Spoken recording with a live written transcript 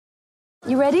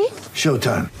You ready?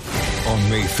 Showtime. On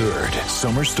May 3rd,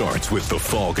 summer starts with The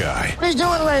Fall Guy. Let's do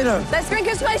it later. Let's drink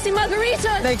a spicy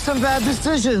margarita. Make some bad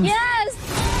decisions.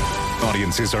 Yes.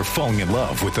 Audiences are falling in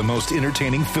love with the most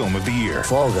entertaining film of the year.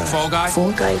 Fall Guy. Fall Guy?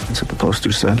 Fall guy. That's what the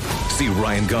poster said. See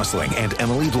Ryan Gosling and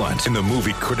Emily Blunt in the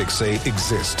movie critics say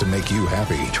exists to make you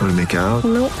happy. Trying to make it out?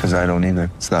 Nope. Because I don't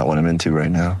either. It's not what I'm into right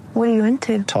now. What are you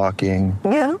into? Talking.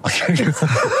 Yeah.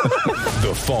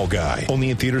 The Fall Guy.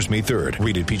 Only in theaters May 3rd.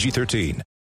 Rated PG-13.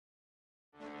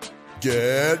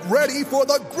 Get ready for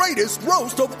the greatest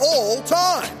roast of all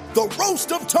time. The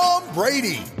Roast of Tom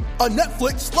Brady. A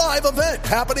Netflix live event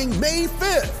happening May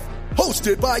 5th.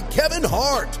 Hosted by Kevin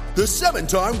Hart. The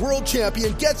 7-time world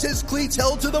champion gets his cleats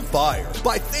held to the fire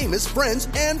by famous friends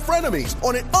and frenemies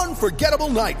on an unforgettable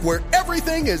night where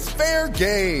everything is fair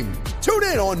game. Tune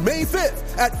in on May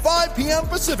 5th at 5 p.m.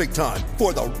 Pacific time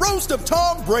for the Roast of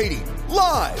Tom Brady.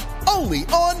 Live only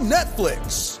on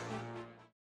Netflix.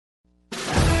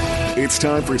 It's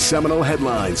time for Seminole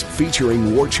Headlines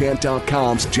featuring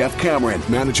WarChant.com's Jeff Cameron,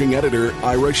 managing editor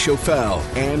Ira Schofel,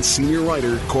 and senior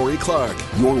writer Corey Clark.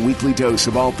 Your weekly dose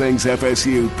of all things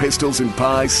FSU, pistols, and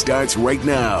pies starts right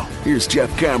now. Here's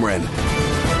Jeff Cameron.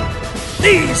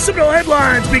 The Seminole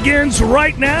Headlines begins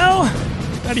right now.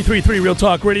 93.3 Real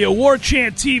Talk Radio, War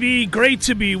Chant TV. Great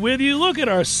to be with you. Look at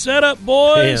our setup,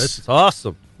 boys. Yeah, this is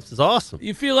awesome. This is awesome.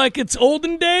 You feel like it's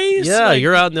olden days? Yeah, like,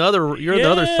 you're on the other. You're on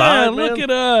the other side, man. Look at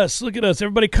us. Look at us.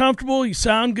 Everybody comfortable? You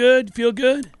sound good? Feel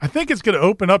good? I think it's going to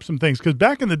open up some things because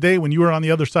back in the day when you were on the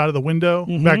other side of the window,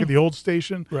 back at the old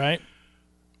station, Right.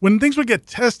 when things would get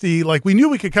testy, like we knew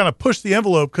we could kind of push the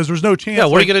envelope because there's no chance. Yeah,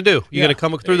 what are you like, going to do? You going to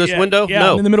come through this window? Yeah,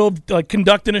 No. I'm in the middle of like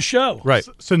conducting a show. Right.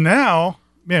 So now,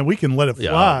 man, we can let it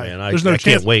fly. Yeah, man. There's no I chance.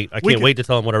 can't wait. I can't wait to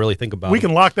tell them what I really think about We them.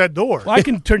 can lock that door. Well, I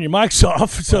can turn your mics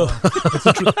off, so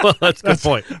Well, that's a good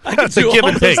point. That's a do give all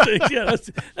and those take. things. Yeah,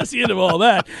 that's the end of all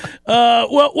that.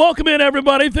 Well, welcome in,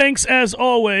 everybody. Thanks, as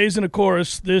always. And, of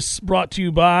course, this brought to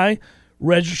you by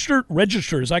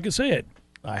Registers. I can say it.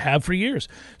 I have for years.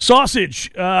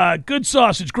 Sausage. Good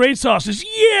sausage. Great sausage.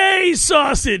 Yay,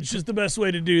 sausage is the best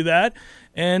way to do that.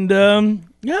 And,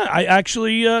 I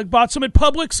actually bought some at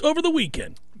Publix over the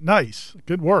weekend. Nice.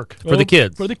 Good work. For the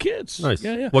kids. For the kids. Nice.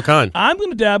 Yeah. What kind? I'm going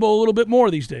to dabble a little bit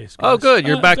more these days. Oh, guys. good.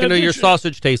 You're back into your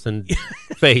sausage. sausage tasting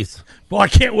phase. Well, I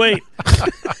can't wait.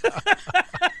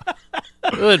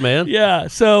 Good, man. Yeah.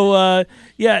 So,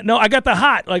 no, I got the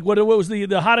hot. Like, what was the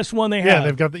hottest one they had? Yeah,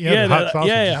 they've got the hot sausage.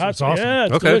 Yeah, hot It's awesome. Yeah,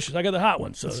 it's Okay. delicious. I got the hot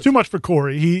one. So It's too much for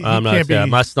Corey. He I'm not. can't be, Yeah,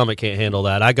 my stomach can't handle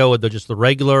that. I go with just the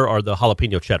regular or the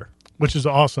jalapeno cheddar. which is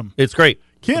awesome. It's great.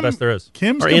 It's Kim, the best there is.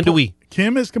 Kim's or andouille.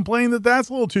 Kim is complaining that that's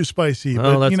a little too spicy. Oh,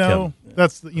 But, that's you know, Kim.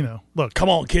 that's, look, come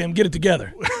on, Kim, get it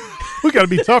together. we got to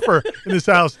be tougher in this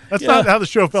house. That's not how the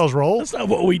Schofels roll. That's not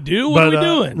what we do. What are we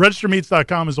doing?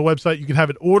 Registermeats.com is the website. You can have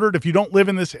it ordered. If you don't live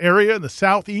in this area, in the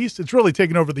Southeast, it's really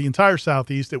taken over the entire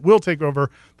Southeast. It will take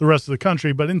over the rest of the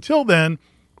country. But until then,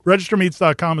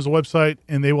 registermeats.com is a website,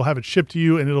 and they will have it shipped to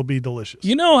you, and it'll be delicious.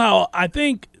 You know how I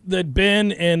think that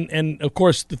Ben and of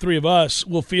course, the three of us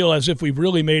will feel as if we've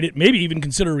really made it, maybe even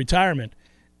consider retirement,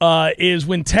 is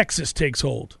when Texas takes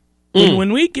hold.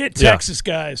 When we get Texas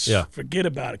guys, forget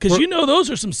about it. Because those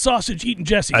are some sausage-eating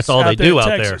Jessies. That's all out they there do in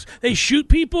out Texas. They shoot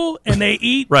people, and they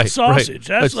eat sausage.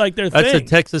 That's like their thing. That's a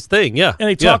Texas thing, yeah. And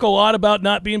they talk a lot about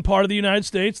not being part of the United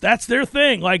States. That's their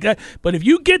thing. Like that. But if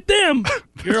you get them,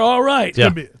 you're all right. Yeah.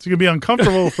 It's going to be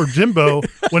uncomfortable for Jimbo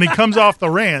when he comes off the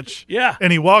ranch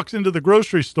and he walks into the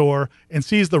grocery store and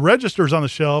sees the registers on the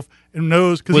shelf and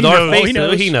knows because With he our knows. face,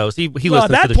 he knows. He Well, listens at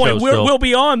to that the point, show still. we'll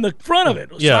be on the front of it,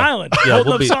 silent, holding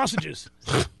we'll up be- sausages.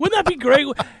 Wouldn't that be great?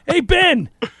 Hey, Ben,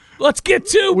 let's get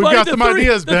to We've buddy, got the some three,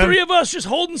 ideas, the Ben. three of us just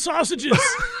holding sausages.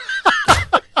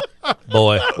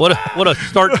 Boy, what a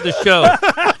start to the show.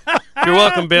 You're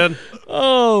welcome, Ben.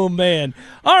 Oh, man.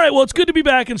 All right, well, it's good to be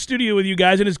back in studio with you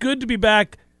guys, and it's good to be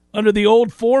back under the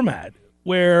old format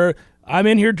where I'm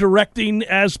in here directing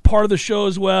as part of the show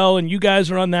as well, and you guys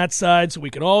are on that side, so we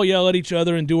can all yell at each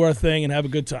other and do our thing and have a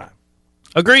good time.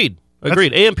 Agreed.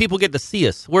 And people get to see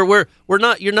us. We're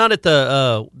not. You're not at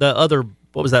the other.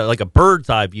 What was that? Like a bird's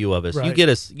eye view of us. Right. You get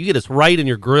us right in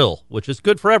your grill, which is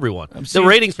good for everyone. The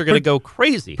ratings are going to go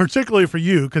crazy. Particularly for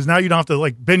you, because now you don't have to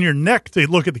like bend your neck to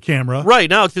look at the camera. Right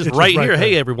now, it's just It's right just right here. there.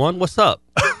 Hey, everyone, what's up?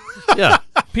 Yeah.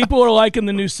 People are liking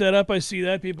the new setup. I see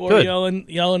that. People are Good.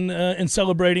 yelling, and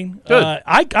celebrating. Good.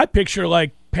 I picture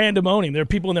like pandemonium. There are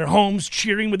people in their homes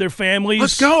cheering with their families.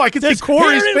 Let's go. I can see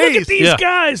Corey's Look face. at these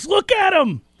guys. Look at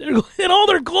them. They're in all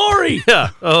their glory. Yeah.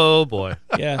 Oh boy.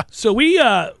 Yeah. So we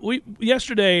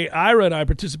yesterday, Ira and I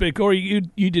participated. Corey,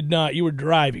 you did not. You were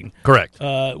driving. Correct.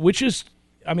 Which is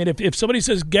I mean, if somebody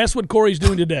says, guess what Corey's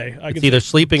doing today? I It's either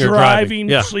sleeping or driving.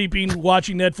 Yeah. Sleeping,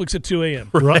 watching Netflix at 2 a.m.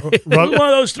 Rub- One of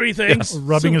those three things.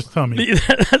 rubbing his tummy.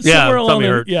 That's Yeah, somewhere along tummy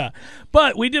there. hurts. Yeah.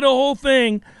 But we did a whole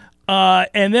thing,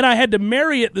 and then I had to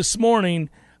marry it this morning.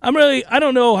 I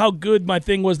don't know how good my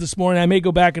thing was this morning. I may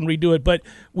go back and redo it, but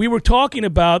we were talking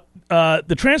about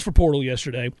the transfer portal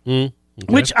yesterday,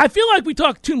 which I feel like we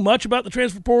talk too much about the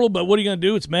transfer portal, but what are you going to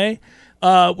do? It's May.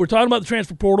 We're talking about the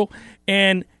transfer portal,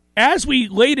 and as we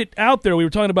laid it out there, we were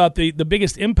talking about the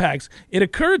biggest impacts. It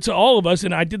occurred to all of us,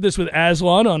 and I did this with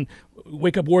Aslan on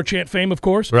Wake Up War Chant fame, of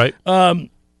course. Right.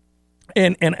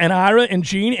 And Ira and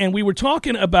Gene, and we were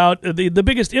talking about the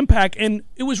biggest impact, and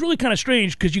it was really kind of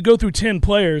strange because you go through 10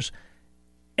 players,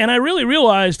 and I really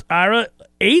realized, Ira,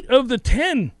 8 of the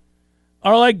 10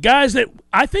 are like guys that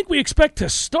I think we expect to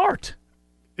start.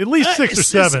 At least 6 or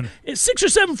 7. 6 or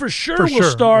 7 for sure For will sure,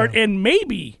 start, yeah. and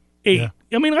maybe 8. Yeah.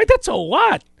 I mean, like that's a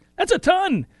lot. That's a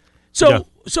ton. So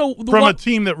From a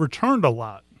team that returned a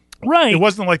lot. right. It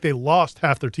wasn't like they lost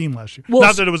half their team last year. Well,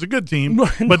 Not that it was a good team,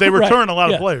 but they right. returned a lot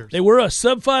Yeah. of players. They were a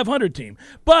sub-500 team.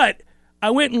 But I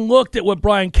went and looked at what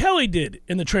Brian Kelly did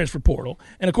in the transfer portal.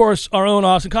 And, of course, our own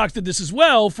Austin Cox did this as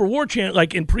well for War Chant,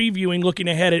 like in previewing, looking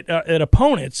ahead at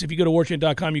opponents. If you go to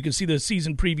warchant.com, you can see the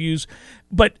season previews.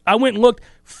 But I went and looked,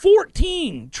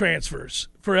 14 transfers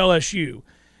for LSU.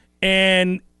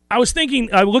 And I was thinking,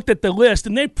 I looked at the list,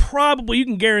 and they probably, you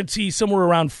can guarantee somewhere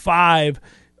around 5,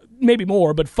 maybe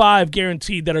more, but 5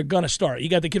 guaranteed that are going to start. You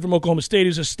got the kid from Oklahoma State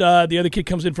who's a stud. The other kid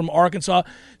comes in from Arkansas.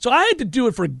 So I had to do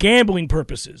it for gambling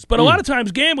purposes. But a lot of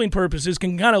times gambling purposes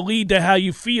can kind of lead to how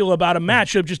you feel about a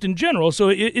matchup just in general. So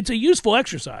it's a useful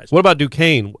exercise. What about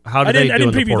Duquesne? How did they do I didn't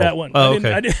in the preview portal? that one. Oh, I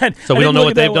okay. didn't- So I we didn't don't know look what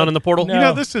at that they've done one. in the portal?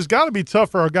 No. This has got to be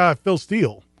tough for our guy, Phil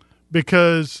Steele,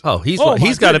 because He's Oh,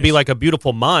 my got to be goodness. like a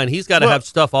beautiful mind. He's got to Well- have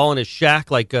stuff all in his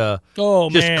shack, like just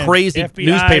man. crazy FBI,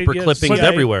 newspaper yes, clippings CIA.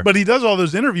 everywhere. But he does all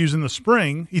those interviews in the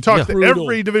spring. He talks to Brutal.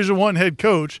 every Division I head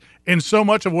coach, and so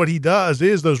much of what he does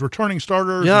is those returning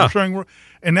starters. Yeah.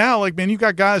 And now, like, man, you've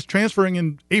got guys transferring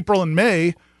in April and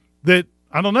May that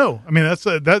I don't know. I mean, that's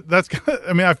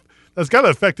got to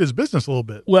affect his business a little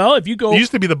bit. Well, if you go, It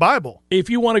used to be the Bible. if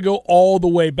you want to go all the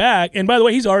way back, and by the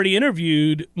way, he's already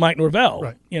interviewed Mike Norvell,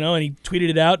 Right. and he tweeted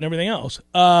it out and everything else.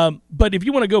 But if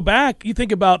you want to go back, you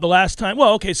think about the last time.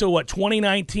 Well, okay, so what?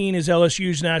 2019 is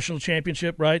LSU's national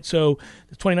championship, right? So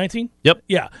 2019. Yep.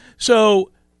 Yeah.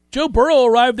 So Joe Burrow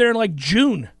arrived there in like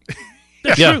June.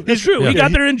 That's Yeah. true. That's true. Yeah. He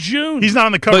got there in June. He's not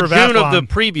on the cover But of June Athlon. of the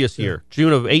previous year,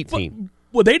 June of 18.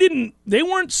 Well, they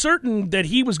weren't certain that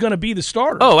he was going to be the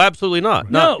starter. Oh, absolutely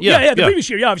not. No, yeah, the previous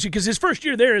year, yeah, obviously, because his first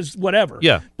year there is whatever.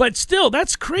 Yeah. But still,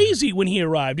 that's crazy when he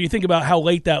arrived. Do you think about how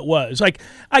late that was? Like,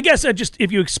 I guess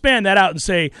if you expand that out and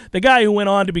say the guy who went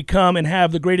on to become and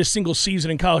have the greatest single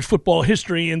season in college football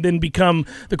history and then become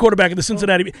the quarterback of the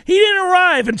Cincinnati, he didn't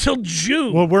arrive until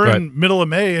June. Well, we're Right. in middle of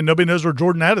May, and nobody knows where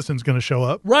Jordan Addison's going to show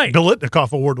up. Right.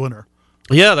 Biletnikoff Award winner.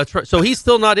 Yeah, that's right. So he's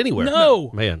still not anywhere. No.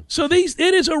 Man. So it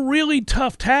is a really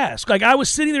tough task. Like, I was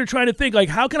sitting there trying to think, like,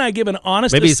 how can I give an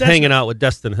honest Maybe he's assessment? hanging out with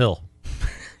Destin Hill.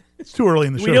 It's too early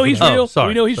in the show. We know for he's that. real. sorry.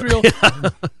 We know he's real.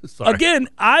 Sorry. Again,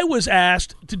 I was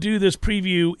asked to do this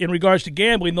preview in regards to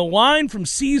gambling. The line from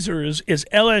Caesars is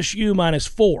LSU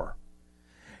 -4.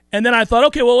 And then I thought,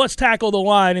 okay, well, let's tackle the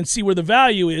line and see where the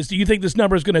value is. Do you think this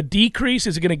number is going to decrease?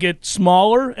 Is it going to get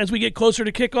smaller as we get closer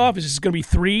to kickoff? Is this going to be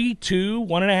 3, 2,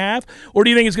 1.5? Or do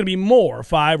you think it's going to be more,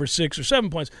 5 or 6 or 7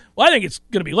 points? Well, I think it's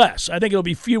going to be less. I think it'll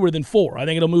be fewer than 4. I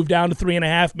think it'll move down to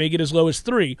 3.5, may get as low as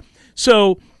 3.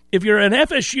 So if you're an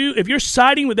FSU, if you're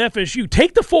siding with FSU,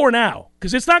 take the 4 now,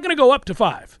 because it's not going to go up to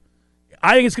 5.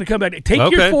 I think it's going to come back. Take your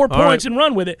Okay, 4 all points right. and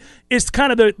run with it. It's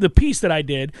kind of the piece that I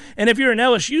did. And if you're an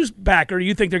LSU backer,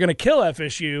 you think they're going to kill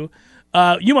FSU,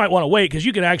 you might want to wait because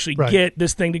you can actually Right. get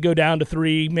this thing to go down to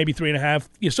 3, maybe 3.5.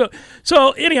 Yeah,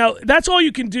 so anyhow, that's all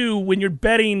you can do when you're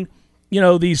betting.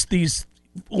 These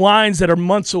lines that are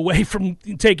months away from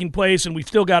taking place, and we've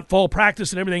still got fall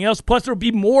practice and everything else. Plus, there'll be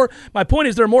more. My point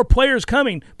is, there are more players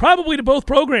coming, probably to both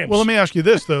programs. Well, let me ask you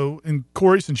this, though. And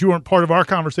Corey, since you weren't part of our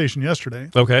conversation yesterday,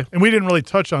 Okay. and we didn't really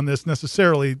touch on this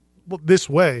necessarily this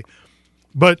way,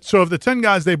 but so of the 10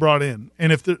 guys they brought in,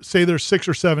 and if say there's 6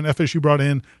 or 7 FSU brought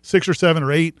in, 6 or 7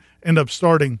 or 8 end up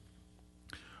starting,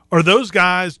 are those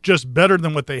guys just better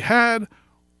than what they had,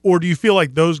 or do you feel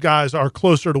like those guys are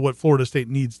closer to what Florida State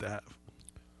needs to have?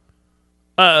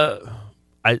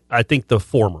 I think the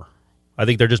former. I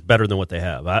think they're just better than what they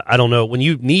have. I don't know. When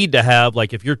you need to have,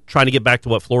 like, if you're trying to get back to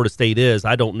what Florida State is,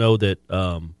 I don't know that,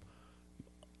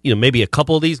 maybe a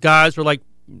couple of these guys are like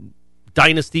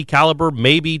dynasty caliber,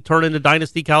 maybe turn into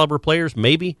dynasty caliber players,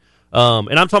 maybe.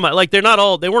 And I'm talking about like they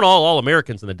weren't all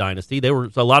Americans in the dynasty. A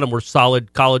lot of them were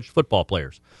solid college football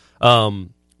players.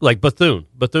 Like Bethune,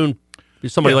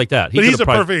 somebody like that. But he's a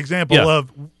perfect example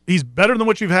of he's better than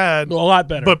what you've had. Well, a lot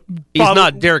better. But he's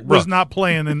not Derek Brooks. Was not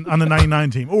playing on the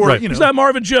 99 team. Or, right. He's not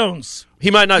Marvin Jones. He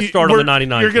might not start on the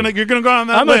 99 You're team. You're going to go on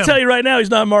that I'm going to limb. tell you right now,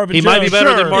 he's not Marvin Jones. He might be better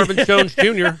Sure. than Marvin Jones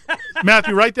Jr.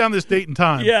 Matthew, write down this date and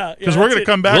time. Yeah, Because we're going to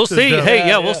come back We'll to see. this.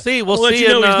 Hey, we'll see. We'll let see. you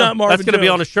know And, he's not Marvin that's going to be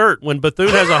Jones. on a shirt when Bethune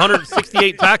has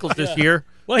 168 tackles this year.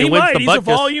 Well, he and wins might. the He's a Butkus.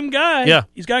 volume guy. Yeah.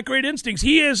 He's got great instincts.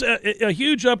 He is a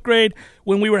huge upgrade.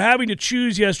 When we were having to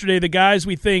choose yesterday the guys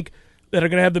we think that are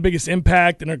going to have the biggest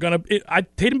impact and are going to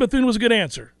Tatum Bethune was a good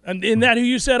answer. And isn't that who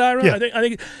you said, Ira?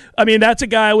 Yeah. I mean, that's a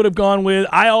guy I would have gone with.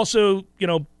 I also,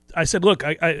 I said, look,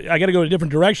 I got to go in a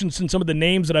different direction since some of the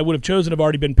names that I would have chosen have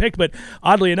already been picked. But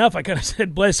oddly enough, I kind of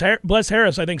said Bless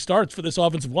Harris, I think, starts for this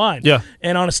offensive line. Yeah.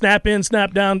 And on a snap in,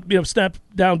 snap down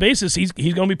basis, he's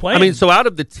going to be playing. I mean, so out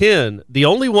of the 10, the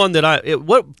only one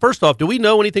that first off, do we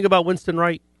know anything about Winston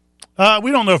Wright?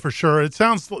 We don't know for sure. It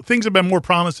sounds things have been more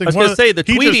promising. I was going to say the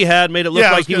tweet he had made it look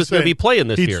like he was going to be playing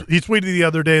this year. He tweeted the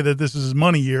other day that this is his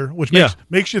money year, which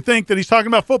makes you think that he's talking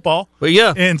about football. But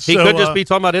yeah, and he so, could just be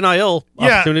talking about NIL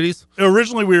opportunities.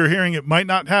 Originally, we were hearing it might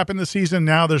not happen this season.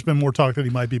 Now there's been more talk that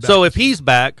he might be back. So if he's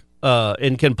back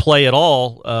and can play at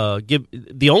all,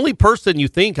 the only person you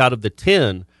think out of the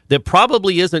 10 that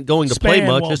probably isn't going to play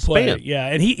much is Span. Yeah,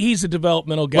 and he's a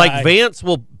developmental guy. Like Vance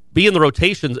will be in the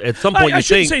rotations at some point. I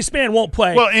shouldn't say Span won't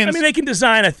play. Well, I mean, they can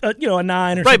design a 9 or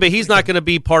something. Right, but he's not going to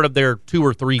be part of their 2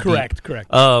 or 3 Correct.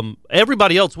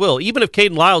 Everybody else will. Even if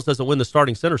Caden Lyles doesn't win the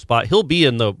starting center spot, he'll be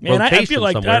in the rotation I feel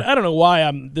like somewhere. I don't know why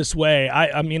I'm this way.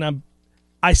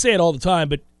 I say it all the time,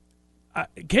 but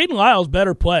Caden Lyles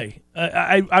better play.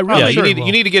 I really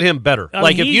you need to get him better.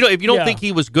 If you don't think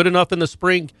he was good enough in the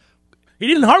spring. He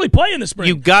didn't hardly play in the spring.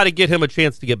 You got to get him a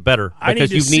chance to get better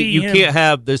because you can't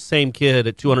have this same kid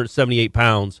at 278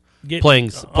 pounds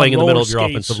playing in the middle of your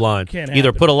offensive line.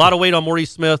 Either put a lot of weight on Maurice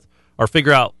Smith or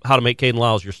figure out how to make Caden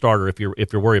Lyles your starter if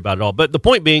you're worried about it all. But the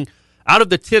point being, out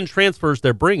of the 10 transfers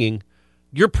they're bringing,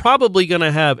 you're probably going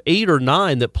to have 8 or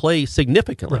 9 that play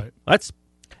significantly. Right.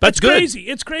 That's good. Crazy.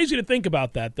 It's crazy to think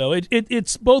about that, though.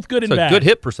 It's both good and it's a bad. good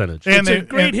hit percentage. It's a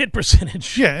great hit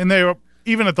percentage. Yeah, and they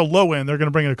even at the low end, they're going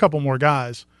to bring in a couple more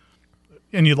guys.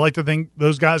 And you'd like to think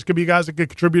those guys could be guys that could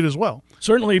contribute as well.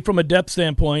 Certainly from a depth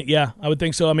standpoint, yeah, I would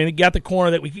think so. I mean, you got the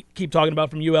corner that we keep talking about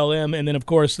from ULM, and then, of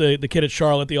course, the kid at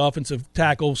Charlotte, the offensive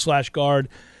tackle / guard.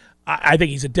 I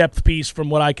think he's a depth piece from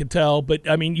what I could tell. But,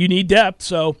 I mean, you need depth,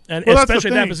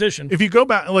 especially at that position. If you go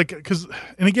back,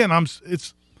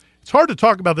 it's hard to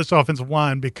talk about this offensive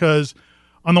line because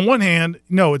on the one hand,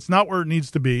 no, it's not where it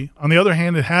needs to be. On the other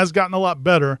hand, it has gotten a lot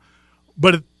better,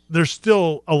 but there's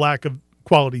still a lack of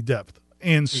quality depth.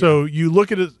 And so you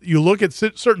look at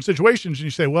certain situations and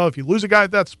you say, well, if you lose a guy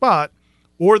at that spot,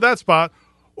 or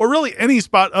really any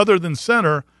spot other than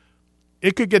center,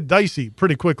 it could get dicey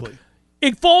pretty quickly.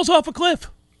 It falls off a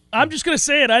cliff. I'm just going to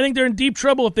say it. I think they're in deep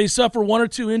trouble if they suffer 1 or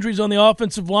 2 injuries on the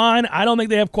offensive line. I don't think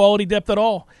they have quality depth at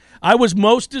all. I was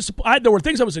most disappointed. There were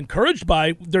things I was encouraged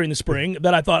by during the spring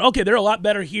that I thought, okay, they're a lot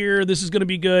better here. This is going to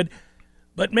be good.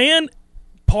 But, man,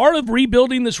 part of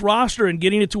rebuilding this roster and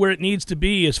getting it to where it needs to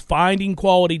be is finding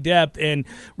quality depth and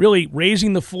really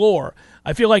raising the floor.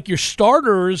 I feel like your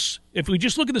starters, if we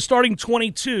just look at the starting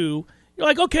 22, you're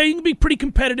like, okay, you can be pretty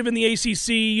competitive in the ACC.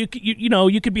 You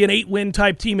could be an 8-win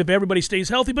type team if everybody stays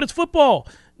healthy, but it's football.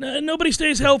 Nobody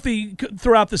stays healthy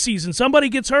throughout the season. Somebody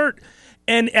gets hurt.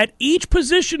 And at each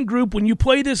position group, when you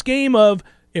play this game of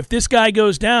if this guy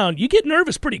goes down, you get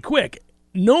nervous pretty quick.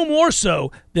 No more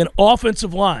so than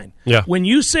offensive line. Yeah. When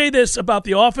you say this about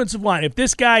the offensive line, if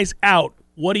this guy's out,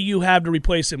 what do you have to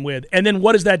replace him with? And then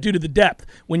what does that do to the depth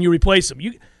when you replace him?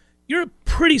 You're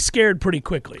pretty scared pretty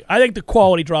quickly. I think the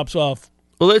quality drops off.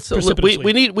 Well,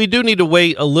 we do need to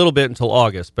wait a little bit until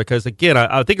August because again,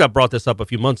 I think I brought this up a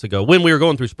few months ago when we were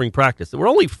going through spring practice. We were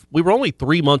only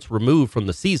 3 months removed from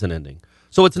the season ending,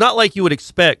 so it's not like you would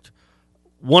expect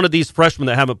one of these freshmen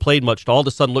that haven't played much to all of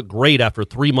a sudden look great after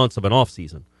 3 months of an off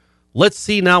season. Let's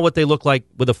see now what they look like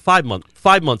with a 5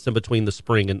 months in between the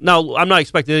spring. And now I'm not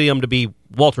expecting any of them to be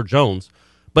Walter Jones,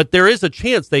 but there is a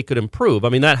chance they could improve. I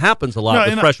mean, that happens a lot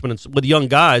with freshmen and with young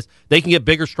guys. They can get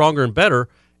bigger, stronger, and better.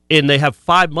 And they have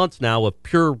 5 months now of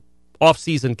pure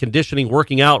off-season conditioning,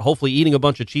 working out, hopefully eating a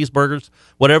bunch of cheeseburgers,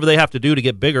 whatever they have to do to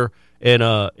get bigger,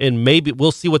 and maybe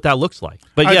we'll see what that looks like.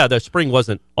 But the spring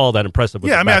wasn't all that impressive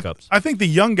with the backups. I think the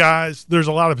young guys, there's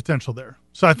a lot of potential there.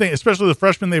 So I think, especially the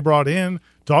freshmen they brought in,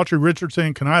 Daughtry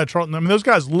Richardson, Kaniah Charlton, I mean, those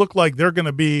guys look like they're going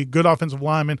to be good offensive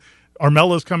linemen.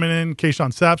 Armella's coming in,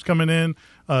 Kayshawn Sapp's coming in,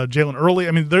 Jalen Early.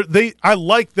 I mean, I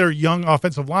like their young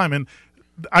offensive linemen.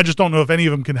 I just don't know if any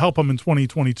of them can help them in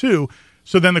 2022.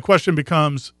 So then the question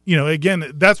becomes,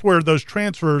 again, that's where those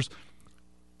transfers,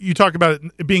 you talk about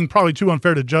it being probably too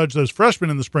unfair to judge those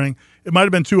freshmen in the spring. It might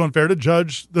have been too unfair to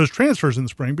judge those transfers in the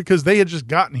spring because they had just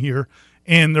gotten here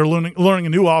and they're learning a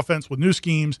new offense with new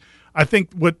schemes. I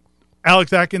think what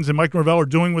Alex Atkins and Mike Norvell are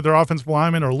doing with their offensive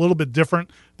linemen are a little bit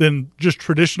different than just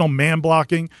traditional man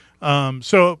blocking.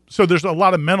 So there's a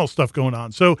lot of mental stuff going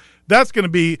on. So that's going to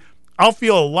be – I'll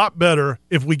feel a lot better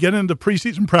if we get into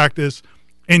preseason practice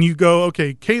and you go,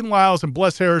 okay, Caden Lyles and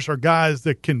Bless Harris are guys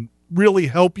that can really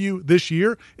help you this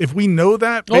year. If we know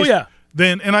that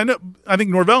then – and I think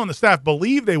Norvell and the staff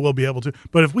believe they will be able to.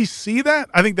 But if we see that,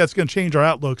 I think that's going to change our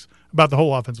outlooks about the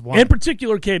whole offensive line. In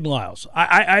particular, Caden Lyles.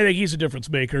 I think he's a difference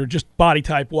maker, just body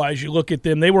type-wise. You look at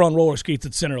them, they were on roller skates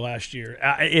at center last year.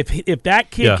 If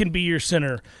that kid can be your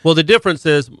center. Well, the difference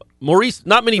is Maurice,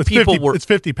 not many people were. It's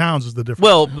 50 pounds is the difference.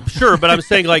 Well, sure, but I'm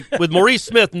saying like with Maurice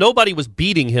Smith, nobody was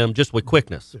beating him just with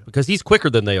quickness because he's quicker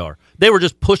than they are. They were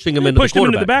just pushing him into the quarterback. Pushed him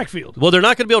into the backfield. Well, they're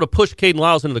not going to be able to push Caden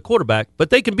Lyles into the quarterback, but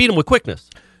they can beat him with quickness.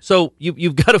 So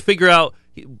you've got to figure out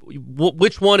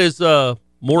which one is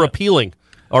more appealing.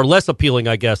 Or less appealing,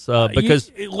 I guess, because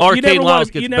Caden Lyles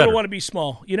gets better. You never want to be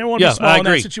small. You never want to be small in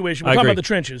that situation. We're talking about the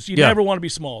trenches. You never want to be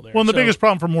small there. Well, and the biggest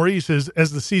problem for Maurice is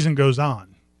as the season goes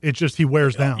on, it's just he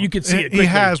wears down. You can see it. He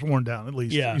has worn down, at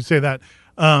least. Yeah. You say that.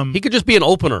 He could just be an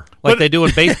opener like they do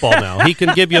in baseball now. He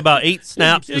can give you about 8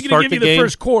 snaps to start the game. Give you the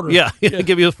first quarter. Yeah,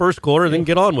 give you the first quarter and then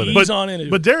get on with it.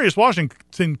 But Darius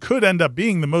Washington could end up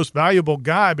being the most valuable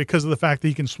guy because of the fact that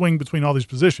he can swing between all these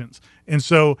positions. And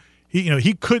so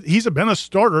he's been a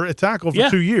starter at tackle for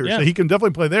 2 years. Yeah. So he can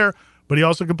definitely play there, but he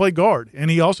also can play guard and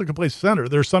he also can play center.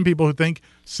 There's some people who think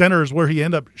center is where he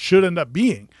should end up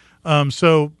being.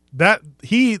 So that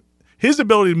his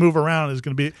ability to move around is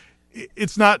going to be.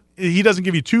 It's not. He doesn't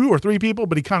give you 2 or 3 people,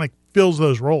 but he kind of fills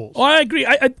those roles. Oh, I agree.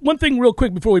 One thing real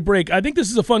quick before we break, I think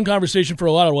this is a fun conversation for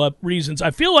a lot of reasons.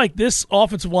 I feel like this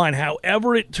offensive line,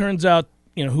 however it turns out,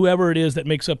 whoever it is that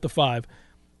makes up the 5,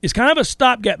 is kind of a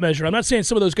stopgap measure. I'm not saying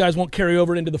some of those guys won't carry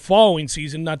over into the following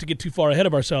season, not to get too far ahead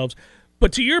of ourselves.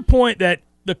 But to your point that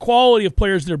the quality of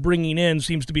players they're bringing in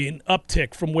seems to be an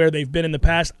uptick from where they've been in the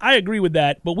past, I agree with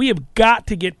that. But we have got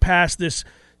to get past this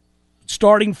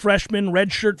starting freshman,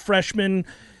 redshirt freshman,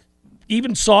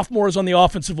 even sophomores on the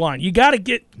offensive line. You got to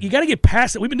get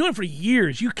past it. We've been doing it for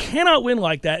years. You cannot win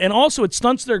like that. And also it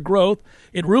stunts their growth.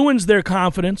 It ruins their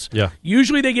confidence. Yeah.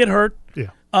 Usually they get hurt.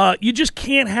 Yeah. You just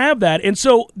can't have that. And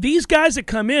so these guys that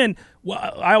come in,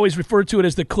 I always refer to it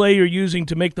as the clay you're using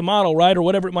to make the model, right, or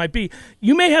whatever it might be.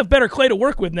 You may have better clay to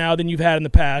work with now than you've had in the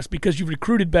past because you've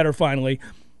recruited better finally.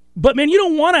 But, man, you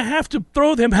don't want to have to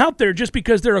throw them out there just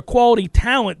because they're a quality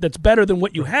talent that's better than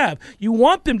what you have. You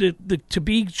want them to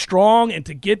be strong and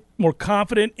to get more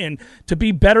confident and to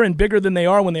be better and bigger than they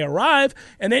are when they arrive.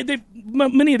 And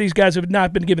many of these guys have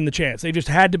not been given the chance. They just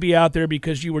had to be out there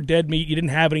because you were dead meat, you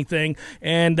didn't have anything,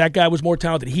 and that guy was more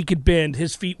talented. He could bend.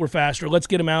 His feet were faster. Let's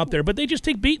get him out there. But they just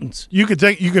take beatings. You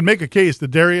could make a case that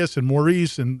Darius and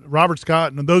Maurice and Robert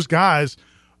Scott and those guys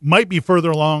might be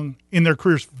further along in their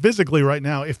careers physically right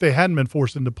now if they hadn't been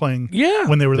forced into playing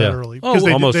when they were that early. Because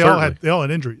they all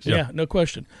had injuries. Yeah, no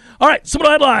question. All right, some of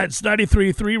the headlines.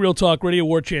 93.3 Real Talk Radio,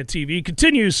 War Chant TV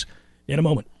continues in a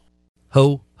moment.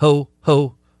 Ho, ho,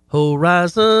 ho,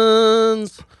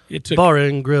 Horizons Bar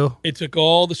and Grill. It took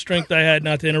all the strength I had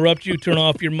not to interrupt you, turn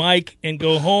off your mic, and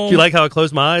go home. Do you like how I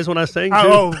closed my eyes when I sang, too?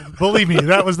 Oh, believe me,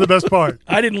 that was the best part.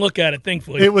 I didn't look at it,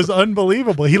 thankfully. It was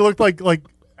unbelievable. He looked like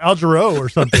Al Jarreau or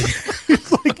something.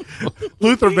 He's like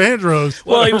Luther Vandross.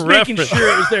 Well, he was making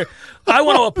sure it was there. I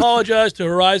want to apologize to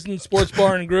Horizon Sports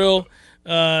Bar and Grill.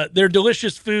 Their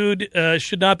delicious food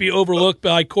should not be overlooked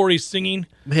by Corey's singing.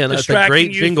 Man, that's a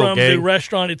great jingle, from the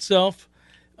restaurant itself.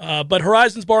 But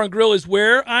Horizons Bar and Grill is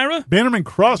where, Ira? Bannerman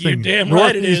Crossing. You're damn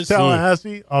right it is.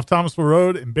 Tallahassee, off Thomasville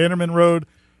Road and Bannerman Road.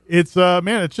 It's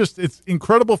it's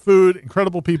incredible food,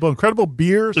 incredible people, incredible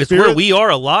beer. It's where we are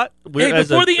a lot. Hey,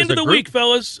 before the end of the week,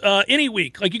 fellas, any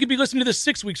week, like you could be listening to this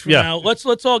 6 weeks from now. Let's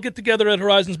all get together at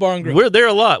Horizons Bar and Grill. We're there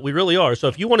a lot. We really are. So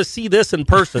if you want to see this in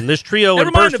person, this trio in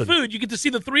person. Never mind the food. You get to see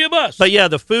the 3 of us. But yeah,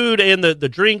 the food and the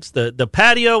drinks, the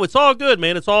patio, it's all good,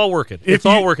 man. It's all working. It's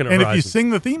all working at Horizons. And if you sing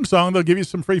the theme song, they'll give you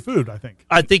some free food, I think.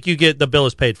 I think you get the bill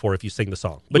is paid for if you sing the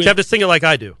song. But you have to sing it like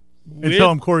I do. And tell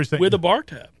them Corey sang with a bar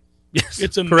tab. Yes,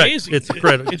 it's amazing. Correct. It's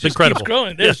incredible. It just keeps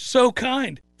growing. They're so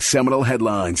kind. Seminole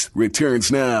Headlines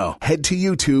returns now. Head to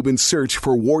YouTube and search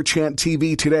for War Chant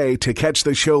TV today to catch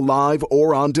the show live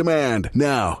or on demand.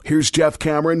 Now, here's Jeff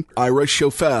Cameron, Ira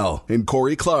Schofel, and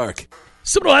Corey Clark.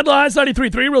 Seminole Headlines,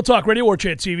 93.3 Real Talk Radio, War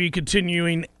Chant TV,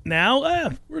 continuing now.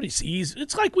 Pretty easy.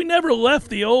 It's like we never left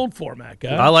the old format,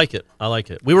 guys. I like it.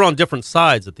 We were on different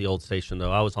sides at the old station,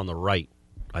 though. I was on the right,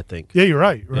 I think. Yeah, you're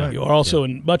right. Right. You are also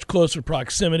in much closer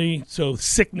proximity, so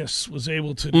sickness was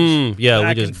able to we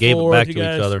just gave it back to each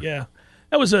other. Yeah,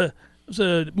 that was a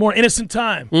more innocent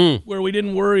time where we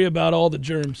didn't worry about all the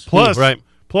germs.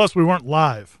 Plus, we weren't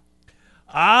live.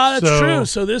 That's true.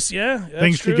 So this,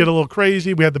 things could get a little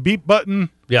crazy. We had the beep button.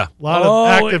 Yeah. A lot of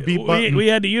active beep button. We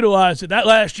had to utilize it. That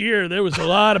last year, there was a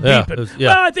lot of beeping.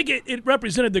 Well, I think it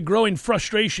represented the growing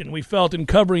frustration we felt in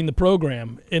covering the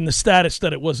program in the status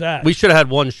that it was at. We should have had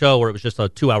one show where it was just a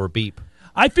 2-hour beep.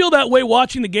 I feel that way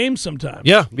watching the game sometimes.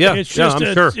 Yeah. I'm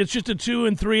sure. It's just a 2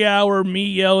 and 3 hour me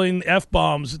yelling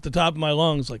F-bombs at the top of my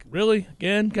lungs. Like, really?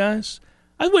 Again, guys?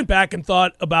 I went back and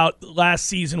thought about last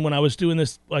season when I was doing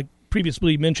this, like,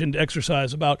 previously mentioned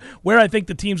exercise about where I think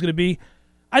the team's going to be.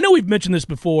 I know we've mentioned this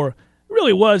before. It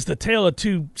really was the tale of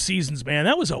two seasons, man.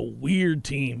 That was a weird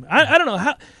team. I don't know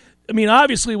how. I mean,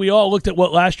 obviously, we all looked at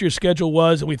what last year's schedule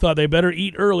was, and we thought they better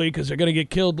eat early because they're going to get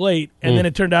killed late. And then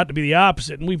it turned out to be the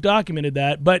opposite, and we've documented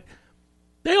that. But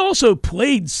they also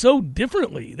played so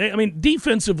differently.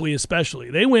 Defensively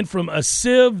especially. They went from a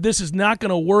sieve, this is not going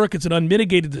to work, it's an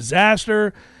unmitigated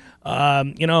disaster.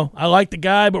 I like the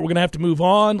guy, but we're going to have to move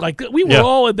on. Like, we were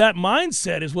all in that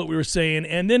mindset is what we were saying.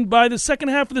 And then by the second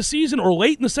half of the season or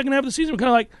late in the second half of the season, we're kind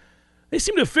of like, they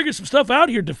seem to have figured some stuff out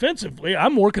here defensively.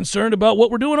 I'm more concerned about what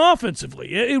we're doing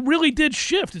offensively. It really did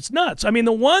shift. It's nuts. I mean,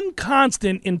 the one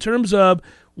constant in terms of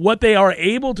what they are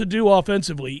able to do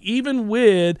offensively, even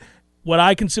with what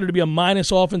I consider to be a minus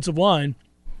offensive line,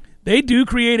 they do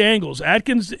create angles.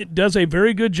 Atkins does a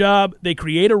very good job. They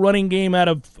create a running game out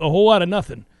of a whole lot of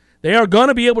nothing. They are going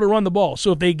to be able to run the ball.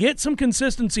 So if they get some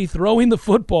consistency throwing the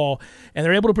football and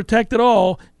they're able to protect it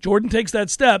all, Jordan takes that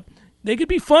step, they could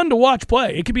be fun to watch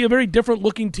play. It could be a very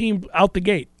different-looking team out the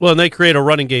gate. Well, and they create a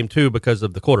running game, too, because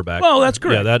of the quarterback. Well, that's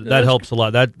correct. Yeah, that helps a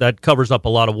lot. That covers up a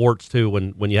lot of warts, too,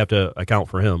 when you have to account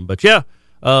for him. But, that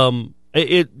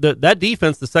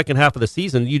defense, the second half of the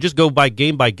season, you just go by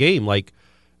game. Like,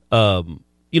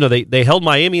 they held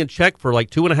Miami in check for like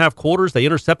 2.5 quarters. They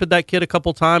intercepted that kid a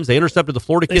couple times. They intercepted the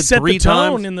Florida kid 3 times. They set the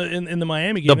tone in the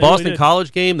Miami game. The Boston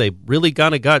College game, they really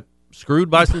kind of got screwed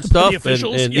by some stuff.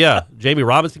 and Jamie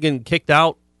Robinson getting kicked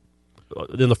out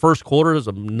in the first quarter is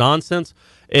some nonsense.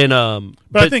 And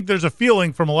but I think there's a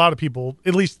feeling from a lot of people,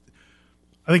 at least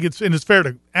I think it's fair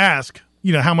to ask,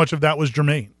 how much of that was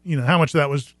Jermaine? How much of that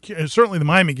was certainly the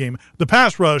Miami game. The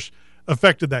pass rush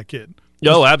affected that kid.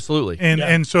 Oh, absolutely.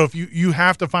 And so if you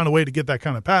have to find a way to get that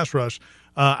kind of pass rush,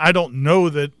 I don't know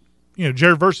that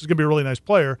Jared Verse is going to be a really nice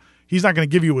player. He's not going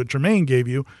to give you what Jermaine gave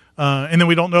you, and then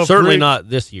we don't know. Certainly not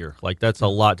this year. Like that's a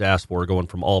lot to ask for going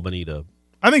from Albany to.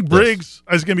 I think Briggs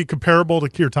is going to be comparable to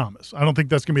Keir Thomas. I don't think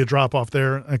that's going to be a drop off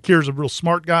there. Keir's a real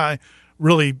smart guy,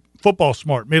 really football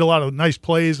smart. Made a lot of nice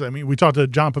plays. I mean, we talked to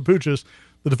John Papuchis,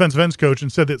 the defensive ends coach, and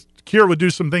said that Keir would do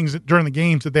some things during the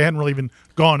games that they hadn't really even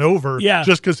gone over. Yeah,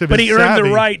 just because of but his he earned savvy.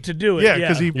 the right to do it. Yeah,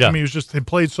 because he had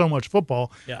played so much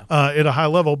football at a high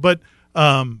level. But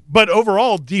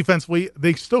overall, defensively,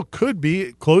 they still could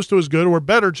be close to as good or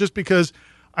better. Just because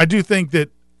I do think that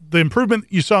the improvement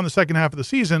you saw in the second half of the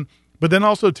season. But then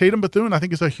also Tatum Bethune, I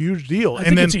think, is a huge deal. I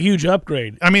think it's a huge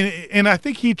upgrade. I mean, and I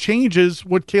think he changes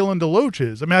what Kalen DeLoach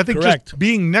is. I mean, I think just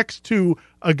being next to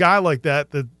a guy like that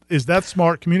is that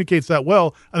smart, communicates that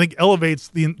well, I think elevates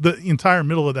the entire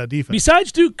middle of that defense.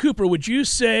 Besides Duke Cooper, would you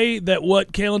say that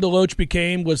what Kalen DeLoach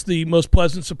became was the most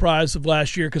pleasant surprise of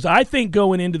last year? Because I think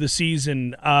going into the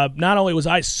season, not only was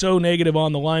I so negative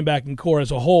on the linebacking core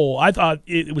as a whole, I thought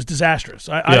it was disastrous.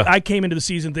 I came into the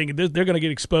season thinking they're going to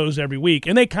get exposed every week,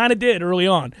 and they kind of did early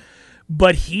on.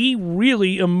 But he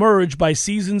really emerged by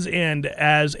season's end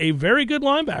as a very good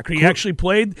linebacker. He actually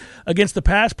played against the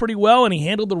pass pretty well, and he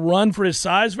handled the run for his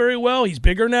size very well. He's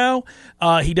bigger now.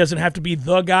 He doesn't have to be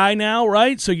the guy now,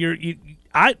 right? So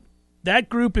that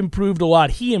group improved a lot.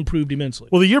 He improved immensely.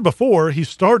 Well, the year before, he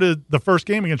started the first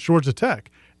game against Georgia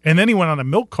Tech, and then he went on a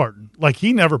milk carton. Like,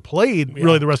 he never played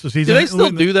really the rest of the season. Do they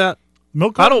still do that?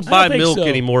 Milk I cartons? don't buy think milk so.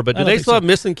 anymore, but I do don't they think still so. have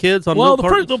missing kids on Well, milk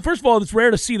cartons? first of all, it's rare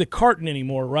to see the carton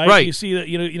anymore, right? Right. You see that,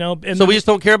 and So we just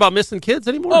don't care about missing kids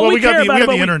anymore? well, Well, we we got care the- about we it, got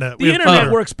but the internet. The We have internet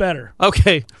Twitter. works better.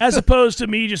 Okay. As opposed to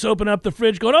me just opening up the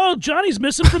fridge going, oh, Johnny's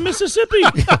missing from Mississippi.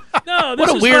 No, this What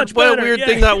a is weird, much what a better. weird Yeah.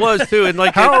 thing that was, too. And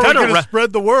like, How it are we kind going to of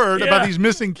spread the word about Yeah. these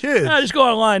missing kids? Just go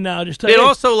online now. Just tell It you.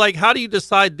 also, like, how do you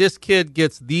decide this kid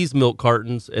gets these milk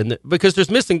cartons? And because there's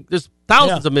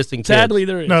thousands Yeah. of missing kids. Sadly,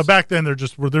 there is. No, back then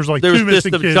there's like There's two this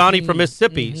missing of kids. Johnny from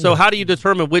Mississippi. So how do you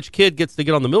determine which kid gets to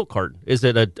get on the milk carton?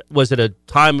 Was it a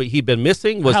time he'd been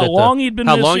missing? Was How it long he'd been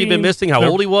how long he'd been missing? missing? How They're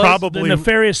old he was? the probably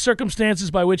nefarious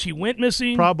circumstances by which he went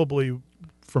missing. probably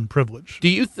from privilege. Do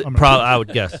you? I'm gonna- I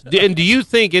would guess. And do you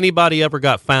think anybody ever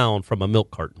got found from a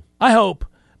milk carton? I hope.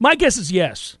 My guess is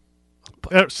yes.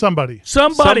 Somebody.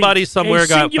 Somebody somewhere a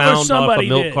got singular found off a somebody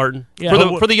milk did. carton.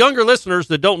 Yeah. For the younger listeners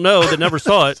that don't know, that never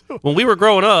saw it, when we were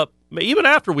growing up, even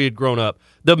after we had grown up,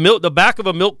 the back of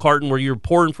a milk carton where you're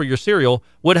pouring for your cereal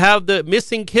would have the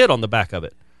missing kid on the back of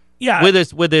it. Yeah.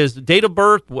 With his date of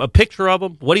birth, a picture of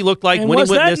him, what he looked like and when was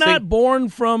he went that missing. not born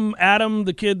from Adam,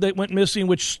 the kid that went missing,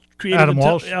 which created Adam the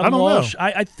Walsh? Adam I don't know. Walsh?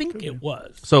 I think it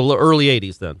was. So early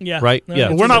 80s then. Yeah. Right? No, Yeah.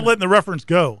 But we're not letting the reference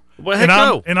go. Well, heck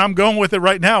no. And I'm going with it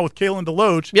right now with Kalen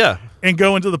DeLoach. Yeah. And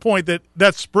going to the point that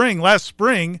last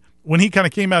spring, when he kind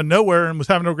of came out of nowhere and was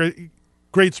having a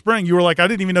great spring, you were like, I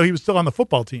didn't even know he was still on the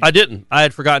football team. I didn't. I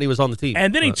had forgotten he was on the team.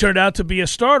 And then he turned out to be a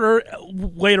starter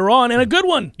later on, and a good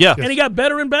one. Yeah. And he got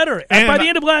better and better. And by the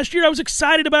end of last year, I was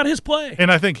excited about his play.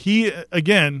 And I think he,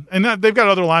 again, and they've got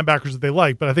other linebackers that they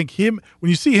like, but I think when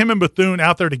you see him and Bethune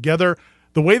out there together,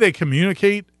 the way they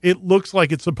communicate, it looks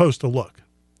like it's supposed to look.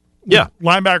 Yeah.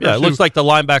 Linebackers. Yeah, it looks like the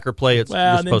linebacker play it's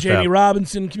Well, and then supposed to Jamie have.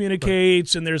 Robinson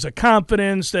communicates, and there's a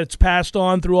confidence that's passed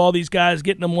on through all these guys,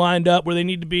 getting them lined up where they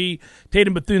need to be.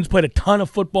 Tatum Bethune's played a ton of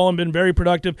football and been very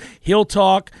productive. He'll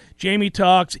talk. Jamie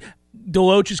talks.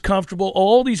 Deloach is comfortable.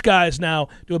 All these guys now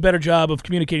do a better job of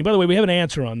communicating. By the way, we have an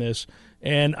answer on this,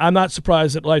 and I'm not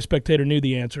surprised that Life Spectator knew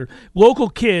the answer. Local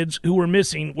kids who were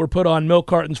missing were put on milk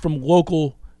cartons from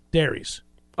local dairies.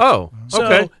 Oh,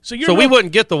 okay. So we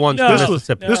wouldn't get the ones No. from this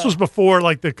Mississippi. was before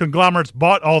like the conglomerates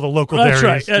bought all the local That's dairies.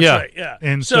 right. That's Yeah. right. Yeah.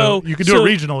 And so you could do it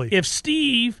regionally. If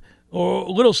Steve or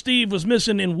little Steve was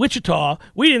missing in Wichita,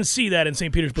 we didn't see that in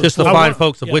St. Petersburg. Just the Florida. fine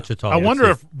folks of Yeah. Wichita. I wonder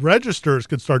yes. if registers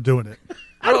could start doing it.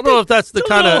 I don't know if that's the Don't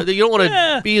kind know. of you don't want to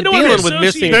Yeah, be you don't wanna dealing with associate-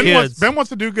 missing Ben kids. wants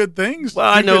to do good things. Well,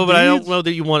 I do know, good but I don't deeds. know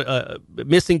that you want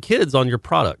missing kids on your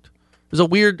product. It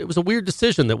was a weird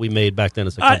decision that we made back then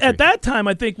as a country. At that time,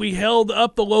 I think we held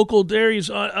up the local dairies,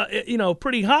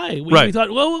 pretty high. We Right.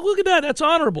 thought, well, look at that. That's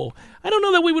honorable. I don't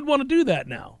know that we would want to do that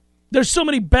now. There's so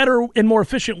many better and more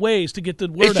efficient ways to get the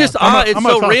word It's just out. odd. It's I'm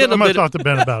gonna so talk random I'm going to that talk to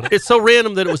Ben about it. it's so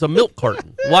random that it was a milk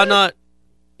carton. Why not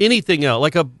anything else,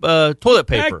 like a toilet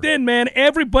paper? Back then, man,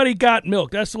 everybody got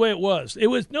milk. That's the way it was.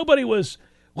 Nobody was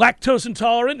lactose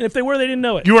intolerant. And if they were, they didn't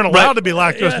know it. You weren't allowed Right. to be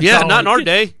lactose Yeah, intolerant. not in our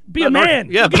day. Be a Not in our- man.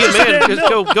 Yeah, Go be get a some man. damn Just milk.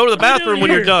 go to the What are you bathroom doing when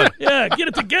you're here? done. Yeah, get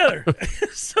it together.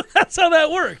 So that's how that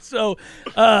works. So,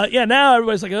 now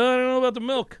everybody's like, oh, I don't know about the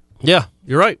milk. Yeah,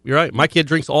 you're right. You're right. My kid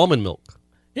drinks almond milk.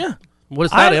 Yeah. What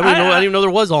is that? I didn't I- even know there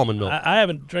was almond milk. I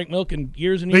haven't drank milk in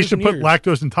years and They years should and put years.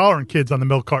 lactose intolerant kids on the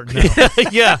milk carton now.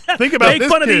 Yeah, Think about Make this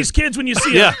fun of kid. these kids when you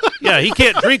see yeah, them. yeah. He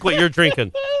can't drink what you're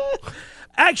drinking.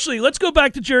 Actually, let's go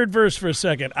back to Jared Verse for a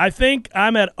second. I think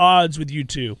I'm at odds with you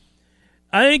two.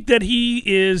 I think that he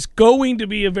is going to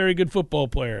be a very good football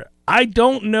player. I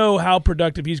don't know how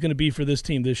productive he's going to be for this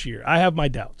team this year. I have my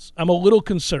doubts. I'm a little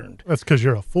concerned. That's because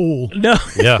you're a fool. No.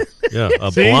 Yeah, yeah.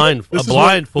 A See? blind This is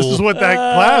fool. This is what that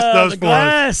glass does the for us.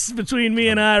 glass between me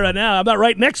and I right now. I'm not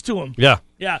right next to him. Yeah.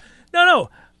 Yeah. No.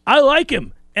 I like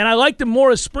him. And I liked him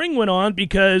more as spring went on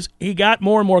because he got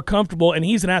more and more comfortable, and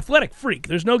he's an athletic freak.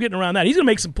 There's no getting around that. He's going to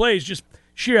make some plays, just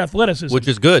sheer athleticism. Which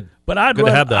is good. But I'd Good to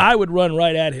run, have that. I would run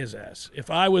right at his ass. If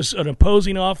I was an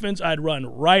opposing offense, I'd run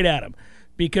right at him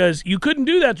because you couldn't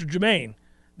do that to Jermaine.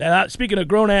 Now, speaking of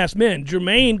grown-ass men,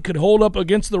 Jermaine could hold up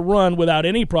against the run without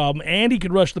any problem, and he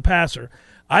could rush the passer.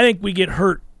 I think we get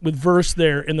hurt with Verse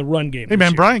there in the run game. Hey, this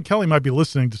man, year. Brian Kelly might be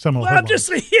listening to some of the Well, I'm headlines. just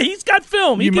saying, he's got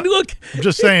film. He can look. I'm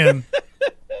just saying,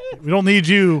 we don't need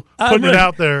you putting it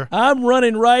out there. I'm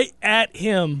running right at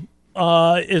him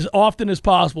as often as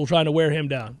possible, trying to wear him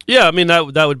down. Yeah, I mean that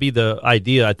would be the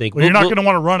idea. I think. Well, you're not going to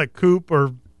want to run at Coop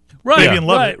or Right, Fabian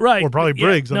Lovett right. or probably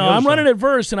Briggs. Yeah. on No, the other I'm running side. at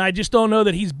Verse, and I just don't know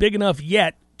that he's big enough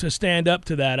yet to stand up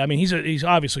to that. I mean, he's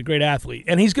obviously a great athlete,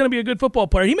 and he's going to be a good football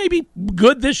player. He may be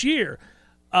good this year.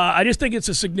 I just think it's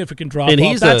a significant drop And off.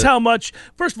 he's That's how much.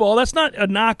 First of all, that's not a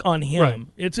knock on him. Right.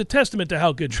 It's a testament to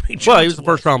how good Jermaine Johnson Well, he was the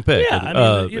first-round pick. Yeah,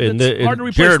 and it's hard to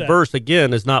replace Jared that. Verse,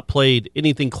 again, has not played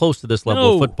anything close to this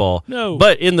level of football. No.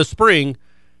 But in the spring,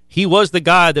 he was the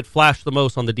guy that flashed the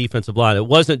most on the defensive line. It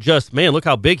wasn't just, man, look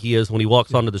how big he is when he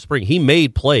walks onto the spring. He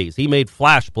made plays. He made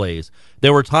flash plays.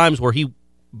 There were times where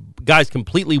guys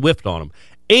completely whiffed on him.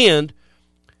 And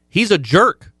he's a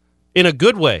jerk in a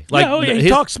good way. Like he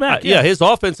talks smack. His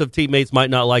offensive teammates might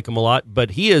not like him a lot,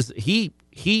 but he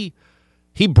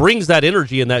brings that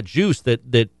energy and that juice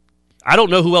that I don't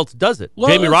know who else does it. Well,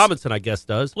 Jamie Robinson, I guess,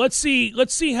 does. Let's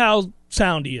see how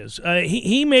sound he is.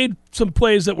 He made some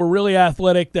plays that were really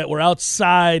athletic, that were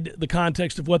outside the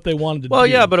context of what they wanted to do. Well,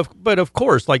 yeah, but of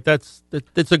course, like it's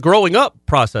a growing up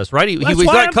process, right? He's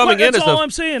not coming in as a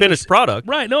finished product,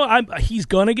 right? No, he's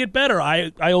going to get better.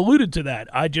 I alluded to that.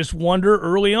 I just wonder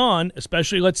early on,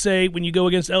 especially let's say when you go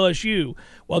against LSU,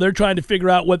 while they're trying to figure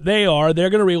out what they are, they're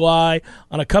going to rely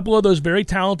on a couple of those very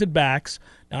talented backs.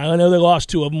 Now, I know they lost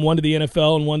two of them, one to the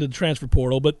NFL and one to the transfer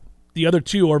portal, but the other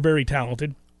two are very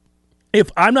talented. If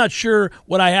I'm not sure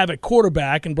what I have at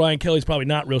quarterback, and Brian Kelly's probably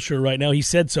not real sure right now, he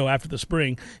said so after the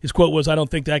spring. His quote was, I don't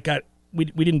think we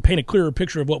didn't paint a clearer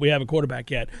picture of what we have at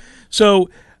quarterback yet. So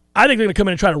I think they're going to come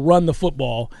in and try to run the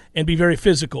football and be very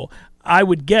physical. I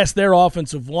would guess their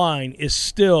offensive line is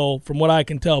still, from what I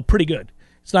can tell, pretty good.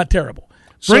 It's not terrible.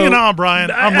 Bring it on, Brian.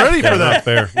 I'm ready for that.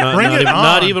 Fair.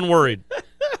 Not even worried.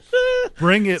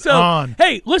 Bring it on.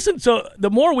 Hey, listen, so the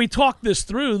more we talk this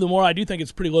through, the more I do think it's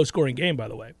a pretty low-scoring game, by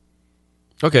the way.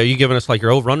 Okay, you giving us like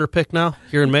your over-under pick now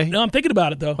here in May? No, I'm thinking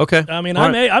about it, though. Okay. I mean,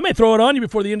 All I may throw it on you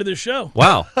before the end of this show.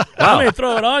 Wow. I may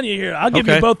throw it on you here. I'll give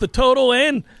you both the total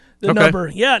and the number.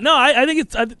 Yeah, no, I think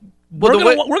it's we're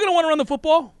going to want to run the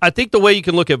football. I think the way you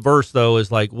can look at Verse, though,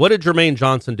 is like, what did Jermaine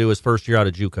Johnson do his first year out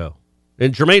of JUCO?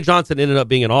 And Jermaine Johnson ended up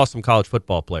being an awesome college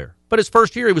football player. But his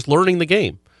first year, he was learning the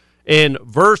game. And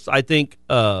Verse, I think,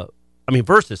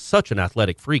 Verse is such an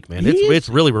athletic freak, man. It's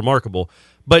really remarkable.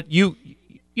 But if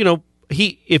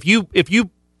you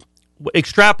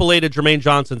extrapolated Jermaine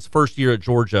Johnson's first year at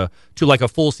Georgia to like a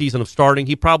full season of starting,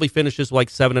 he probably finishes like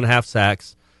 7.5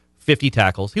 sacks, 50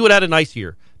 tackles. He would have had a nice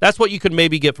year. That's what you could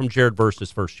maybe get from Jared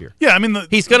Verse's first year. Yeah, I mean,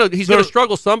 he's gonna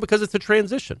struggle some because it's a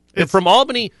transition. From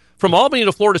Albany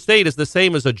to Florida State is the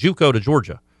same as a JUCO to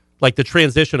Georgia. Like the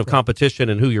transition of competition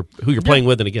and who you're playing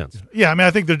with and against. Yeah, I mean,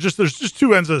 I think there's just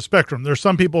two ends of the spectrum. There's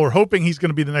some people who are hoping he's going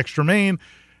to be the next Jermaine,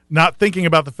 not thinking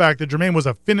about the fact that Jermaine was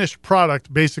a finished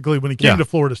product basically when he came to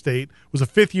Florida State, was a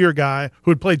fifth-year guy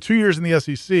who had played 2 years in the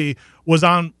SEC, was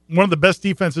on one of the best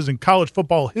defenses in college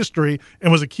football history,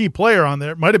 and was a key player on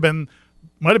there. Might have been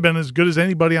as good as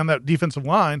anybody on that defensive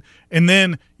line. And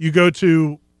then you go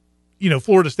to,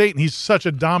 Florida State, and he's such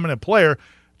a dominant player.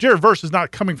 Jared Verse is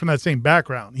not coming from that same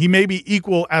background. He may be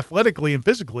equal athletically and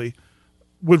physically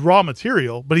with raw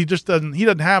material, but he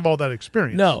doesn't have all that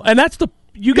experience. No, and that's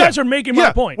you guys are making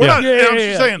my point. I'm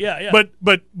just saying. Yeah.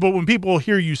 But when people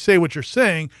hear you say what you're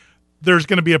saying, there's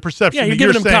going to be a perception that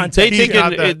you're saying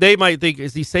context. They might think,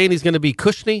 is he saying he's going to be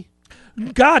cushiony?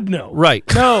 God, no. Right.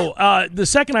 No. The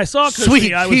second I saw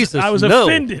Cushy, I was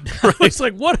offended. Right. I was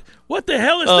like, what the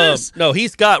hell is this? No,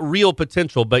 he's got real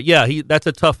potential, but yeah, that's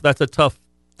a tough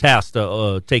task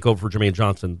to take over for Jermaine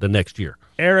Johnson the next year.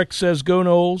 Eric says, "Go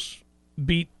Noles,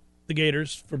 beat the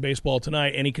Gators for baseball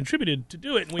tonight," and he contributed to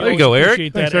do it. And we there you go, Eric.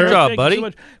 Appreciate that. Thanks, Eric. Good job, Thank buddy. you so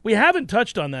much. We haven't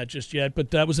touched on that just yet, but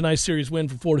that was a nice series win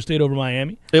for Florida State over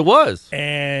Miami. It was,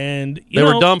 and they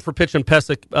were dumb for pitching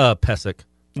Pesic.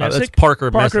 That's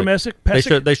Parker Messick. They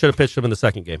should have pitched him in the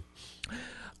second game.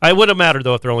 It wouldn't matter,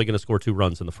 though, if they're only going to score 2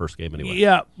 runs in the first game anyway.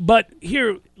 Yeah, but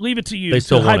here, leave it to you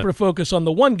to hyper-focus on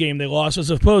the one game they lost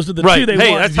as opposed to the 2 they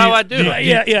won. That's how I do it.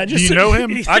 Yeah. Do you know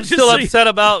him? I'm still upset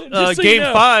about Game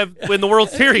 5 in the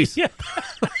World Series. Yeah.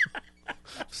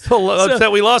 Still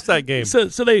upset we lost that game. So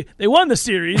they won the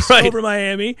series over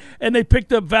Miami, and they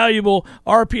picked up valuable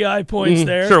RPI points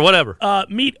there. Sure, whatever.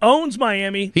 Meat owns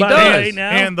Miami. He does. Now.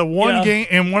 And the game,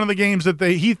 and one of the games that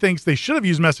he thinks they should have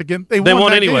used Messick in, they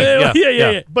won anyway.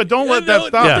 Yeah. But don't let that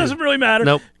stop. It doesn't really matter.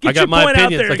 Nope. Get I got your my point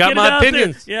opinions. out there. I got Get my it out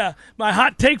opinions. there. Yeah, my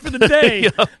hot take for the day.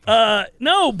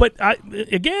 No, but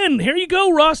again, here you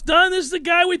go, Ross Dunn. This is the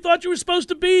guy we thought you were supposed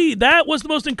to be. That was the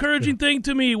most encouraging thing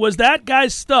to me, was that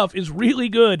guy's stuff is really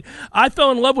good. I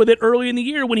fell in love with it early in the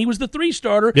year when he was the 3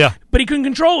 starter, but he couldn't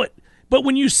control it. But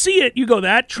when you see it, you go,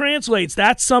 that translates.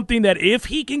 That's something that if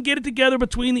he can get it together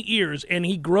between the ears and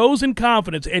he grows in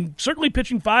confidence, and certainly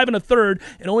pitching 5 1/3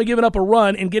 and only giving up a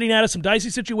run and getting out of some dicey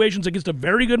situations against a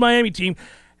very good Miami team,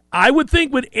 I would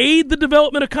think would aid the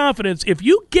development of confidence. If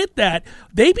you get that,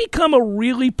 they become a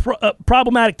really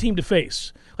problematic team to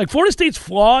face. Like, Florida State's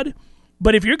flawed,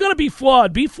 but if you're going to be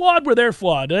flawed where they're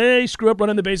flawed. They screw up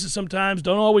running the bases sometimes,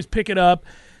 don't always pick it up,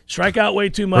 strike out way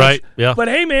too much. Right, yeah. But,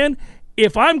 hey, man,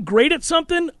 if I'm great at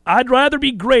something, I'd rather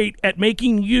be great at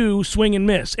making you swing and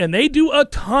miss. And they do a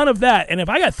ton of that. And if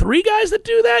I got 3 guys that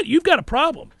do that, you've got a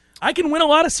problem. I can win a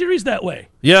lot of series that way.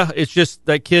 Yeah, it's just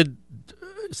that kid.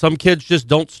 Some kids just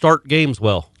don't start games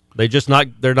well.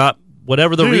 They're not,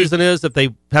 whatever the reason is, if they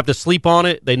have to sleep on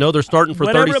it, they know they're starting for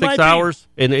 36 hours,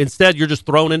 and instead you're just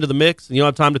thrown into the mix, and you don't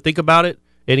have time to think about it,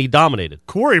 and he dominated.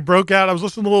 Corey broke out. I was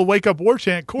listening to a little Wake Up War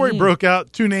Chant. Corey broke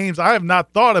out 2 names I have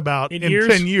not thought about in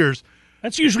 10 years.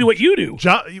 That's usually what you do.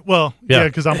 Yeah,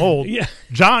 because I'm old. Yeah.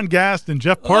 John Gast and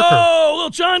Jeff Parker. Oh,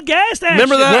 little John Gast action.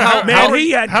 Remember that?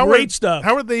 He had great stuff.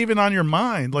 How are they even on your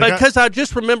mind? Because I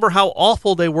just remember how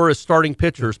awful they were as starting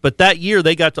pitchers. But that year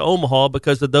they got to Omaha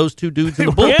because of those 2 dudes in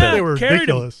the bullpen. They were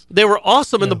ridiculous. They were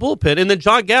awesome in the bullpen. And then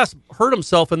John Gast hurt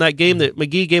himself in that game that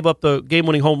McGee gave up the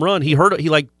game-winning home run.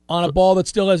 On a ball that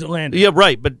still hasn't landed. Yeah,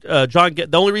 right. But the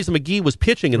only reason McGee was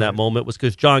pitching in that moment was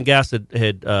because John Gast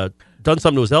had done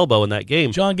something to his elbow in that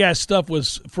game. John Gast's stuff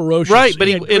was ferocious. Right, but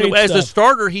as a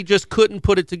starter, he just couldn't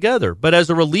put it together. But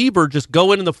as a reliever, just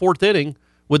going in the 4th inning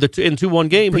with in 2-1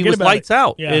 game, he was lights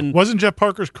out. Yeah. And wasn't Jeff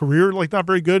Parker's career not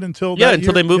very good until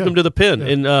until they moved him to the pen.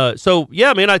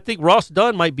 Yeah. And I think Ross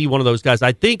Dunn might be one of those guys.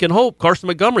 I think and hope Carson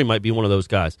Montgomery might be one of those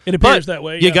guys. It appears that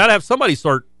way. You got to have somebody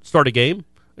start a game.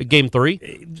 Game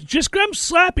 3. Just grab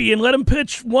Slappy and let him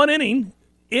pitch 1 inning.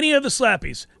 Any of the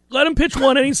Slappies. Let him pitch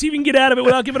 1 inning, see if you can get out of it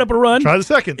without giving up a run. Try the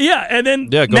second. Yeah, and then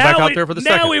go back out there for the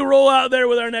second. Now we roll out there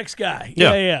with our next guy.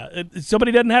 Yeah.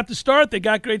 Somebody doesn't have to start. They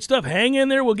got great stuff. Hang in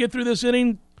there. We'll get through this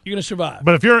inning. You're going to survive.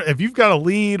 But if you've got a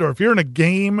lead or if you're in a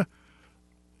game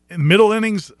in middle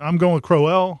innings, I'm going with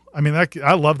Crowell. I mean,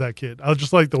 I love that kid. I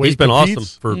just like the way he's been competes.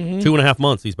 Awesome for 2.5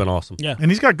 months. He's been awesome. Yeah, and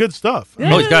he's got good stuff.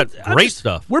 Yeah, he's got great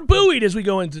stuff. We're buoyed as we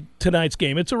go into tonight's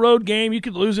game. It's a road game. You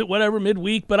could lose it, whatever,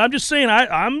 midweek. But I'm just saying,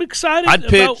 I'm excited.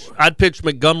 I'd pitch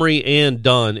Montgomery and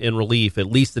Dunn in relief at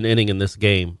least an inning in this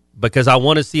game because I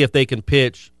want to see if they can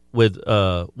pitch with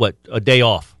a day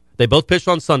off. They both pitched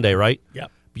on Sunday, right? Yeah.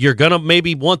 You're going to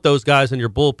maybe want those guys in your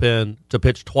bullpen to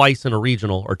pitch twice in a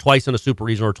regional or twice in a super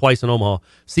regional or twice in Omaha.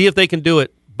 See if they can do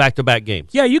it back-to-back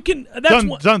games. Yeah, you can.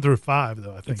 Done through 5,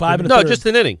 though, I think. 5 and a No, third. just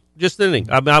an inning.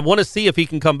 I want to see if he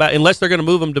can come back, unless they're going to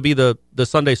move him to be the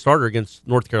Sunday starter against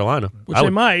North Carolina. Which they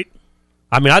might.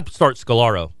 I'd start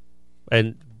Scalaro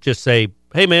and just say,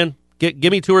 hey, man, give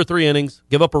me 2 or 3 innings,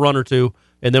 give up a run or 2,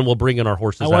 and then we'll bring in our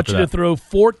horses after that. I want you to throw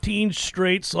 14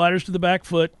 straight sliders to the back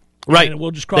foot. Right. And we'll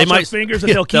just cross our fingers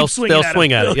and they'll keep swinging at it. They'll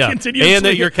swing at it, yeah. And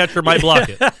that your catcher might block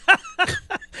it.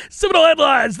 Seminole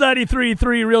Headlines,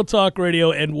 93.3 Real Talk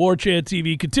Radio and War Chant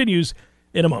TV continues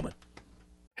in a moment.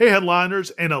 Hey, headliners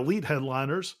and elite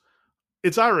headliners.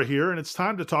 It's Ira here, and it's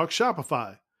time to talk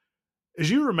Shopify.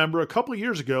 As you remember, a couple of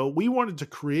years ago, we wanted to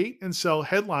create and sell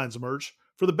headlines merch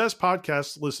for the best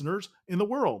podcast listeners in the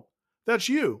world. That's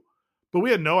you. But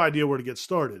we had no idea where to get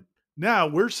started. Now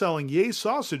we're selling Yay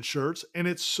Sausage shirts, and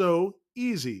it's so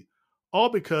easy. All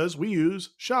because we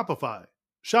use Shopify.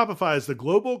 Shopify is the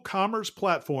global commerce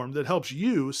platform that helps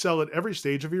you sell at every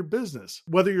stage of your business.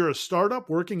 Whether you're a startup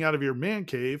working out of your man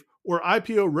cave or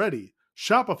IPO ready,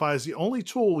 Shopify is the only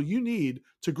tool you need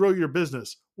to grow your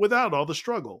business without all the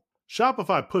struggle.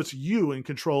 Shopify puts you in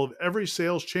control of every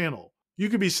sales channel. You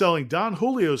could be selling Don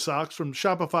Julio socks from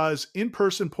Shopify's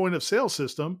in-person point-of-sale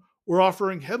system, or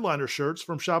offering headliner shirts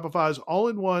from Shopify's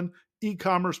all-in-one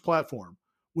e-commerce platform.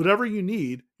 Whatever you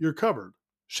need, you're covered.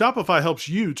 Shopify helps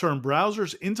you turn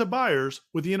browsers into buyers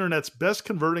with the internet's best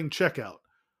converting checkout,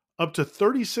 up to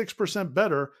 36%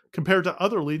 better compared to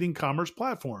other leading commerce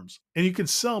platforms. And you can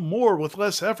sell more with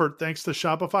less effort thanks to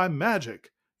Shopify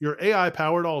Magic, your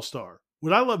AI-powered all-star.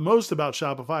 What I love most about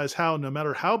Shopify is how, no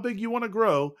matter how big you want to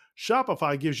grow,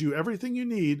 Shopify gives you everything you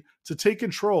need to take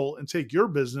control and take your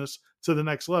business to the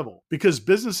next level. Because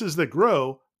businesses that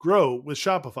grow with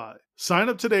Shopify. Sign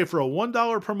up today for a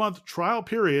 $1 per month trial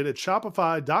period at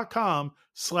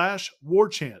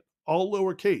shopify.com/warchant, all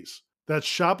lowercase. That's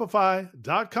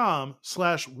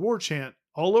shopify.com/warchant,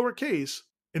 all lowercase,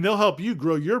 and they'll help you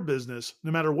grow your business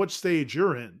no matter what stage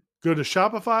you're in. Go to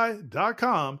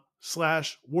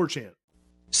shopify.com/warchant.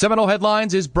 Seminole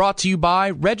Headlines is brought to you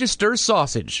by Register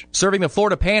Sausage, serving the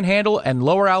Florida Panhandle and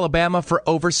Lower Alabama for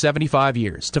over 75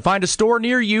 years. To find a store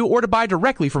near you or to buy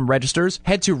directly from Registers,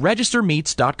 head to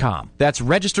registermeats.com. That's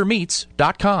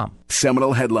registermeats.com.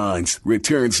 Seminole Headlines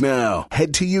returns now.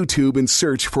 Head to YouTube and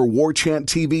search for War Chant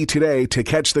TV today to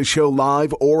catch the show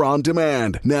live or on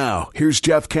demand. Now, here's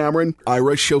Jeff Cameron,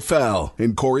 Ira Schofel,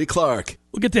 and Corey Clark.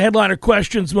 We'll get to headliner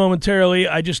questions momentarily.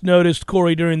 I just noticed,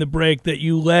 Corey, during the break that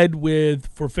you led with,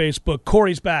 for Facebook,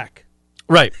 Corey's back.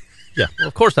 Right. Yeah. Well,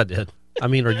 of course I did. I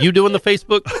mean, are you doing the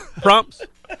Facebook prompts?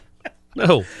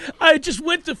 No. I just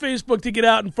went to Facebook to get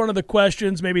out in front of the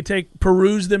questions, maybe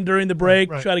peruse them during the break,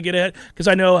 try to get ahead, because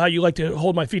I know how you like to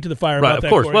hold my feet to the fire about that, of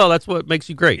course. Corey. Well, that's what makes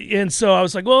you great. And so I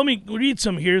was like, well, let me read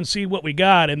some here and see what we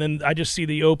got. And then I just see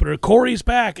the opener, Corey's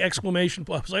back, exclamation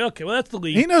point. I was like, okay, well, that's the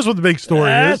lead. He knows what the big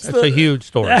story is. That's a huge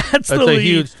story. That's a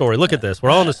huge story. Look at this. We're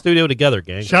all in the studio together,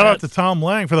 gang. Shout out to Tom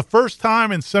Lang. For the first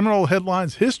time in Seminole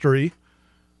Headlines history,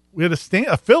 we had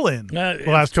a fill-in the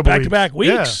last couple of weeks. Back-to-back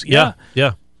weeks. Yeah.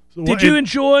 So did you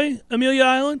enjoy Amelia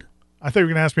Island? I thought you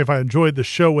were going to ask me if I enjoyed the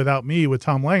show without me with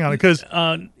Tom Lang on it, because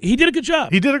he did a good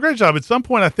job. He did a great job. At some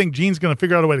point, I think Gene's going to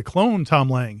figure out a way to clone Tom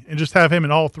Lang and just have him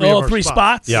in all three of our three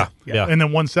spots? Yeah. And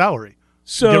then one salary.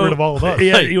 So get rid of all of us.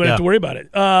 Yeah, you wouldn't have to worry about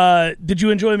it. Did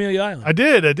you enjoy Amelia Island? I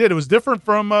did. It was different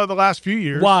from the last few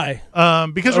years. Why?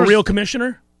 Because a real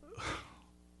commissioner?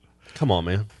 Come on,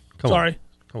 man. Sorry.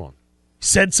 Come on.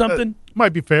 Said something?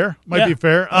 Might be fair. Be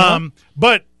fair.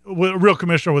 But a real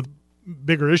commissioner with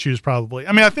bigger issues, probably.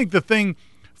 I mean, I think the thing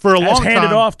for a long time,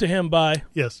 handed off to him by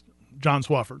John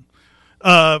Swafford.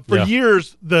 For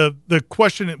years, the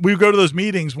question, we would go to those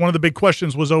meetings, one of the big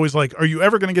questions was always like, are you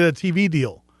ever going to get a TV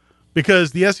deal?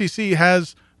 Because the SEC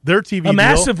has their TV deal. A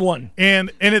massive one.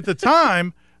 And at the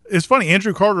time, it's funny,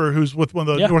 Andrew Carter, who's with one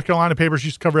of the North Carolina papers,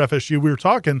 used to cover FSU, we were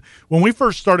talking, when we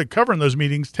first started covering those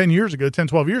meetings 12 years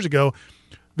ago,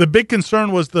 the big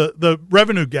concern was the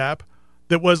revenue gap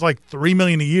that was like $3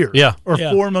 million a year or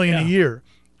 $4 million a year.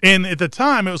 And at the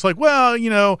time, it was like, well,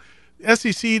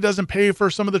 SEC doesn't pay for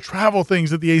some of the travel things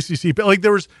that the ACC pay. Like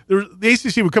the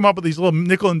ACC would come up with these little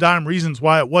nickel and dime reasons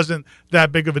why it wasn't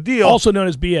that big of a deal. Also known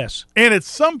as BS. And at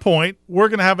some point, we're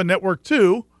going to have a network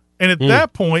too. And at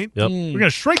that point, we're going to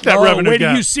shrink that revenue wait gap.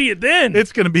 till you see it then.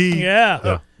 It's going to be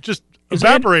just Is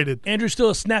evaporated. Andrew still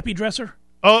a snappy dresser?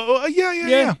 Oh,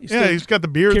 yeah. He's got the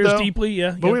beard, cares though. Deeply,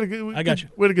 But I got you.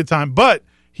 We had a good time. But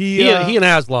he and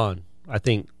Aslan, I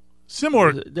think,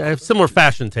 similar. They have similar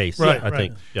fashion tastes, right? I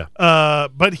think. Yeah.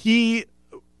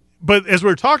 But as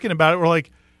we're talking about it, we're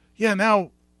like, now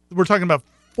we're talking about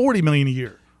 $40 million a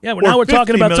year. Yeah, now we're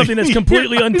talking about something that's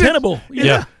completely untenable.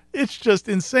 It's just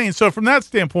insane. So from that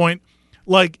standpoint,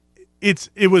 like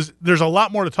there's a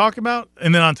lot more to talk about,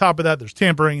 and then on top of that, there's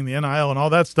tampering and the NIL and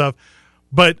all that stuff.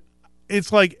 But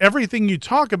it's like everything you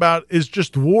talk about is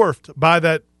just dwarfed by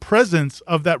that presence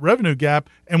of that revenue gap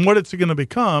and what it's going to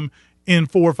become in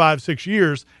 4, 5, 6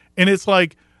 years. And it's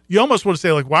like you almost want to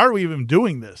say, like, why are we even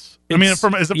doing this?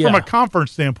 From a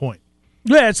conference standpoint.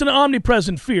 Yeah, it's an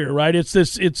omnipresent fear, right?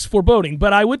 It's foreboding.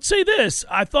 But I would say this.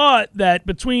 I thought that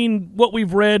between what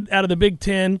we've read out of the Big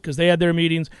Ten, because they had their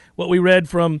meetings, what we read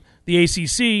from the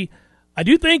ACC, I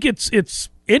do think it's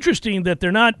interesting that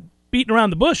they're not beating around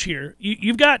the bush here.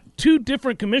 You've got two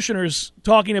different commissioners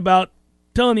talking about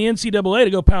telling the NCAA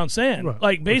to go pound sand. Right.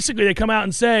 Like, basically, they come out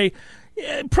and say,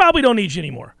 probably don't need you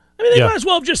anymore. I mean, they might as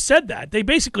well have just said that. They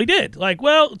basically did. Like,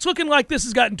 well, it's looking like this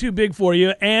has gotten too big for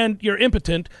you, and you're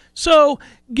impotent. So,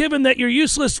 given that you're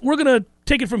useless, we're going to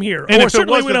take it from here. And or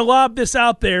certainly we're going to lob this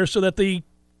out there so that the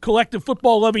collective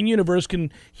football-loving universe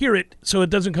can hear it so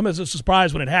it doesn't come as a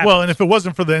surprise when it happens. Well, and if it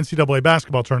wasn't for the NCAA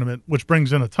basketball tournament, which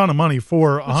brings in a ton of money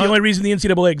for... It's the only reason the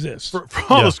NCAA exists. For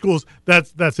all the schools,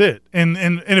 that's it. And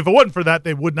if it wasn't for that,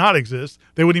 they would not exist.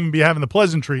 They wouldn't even be having the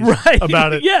pleasantries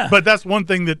about it. But that's one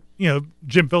thing that,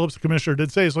 Jim Phillips, the commissioner,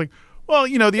 did say. It's like, well, the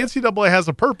NCAA has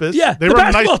a purpose. Yeah, they run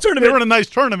a nice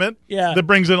tournament that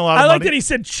brings in a lot of money. I like that he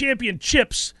said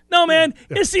championships. No, man,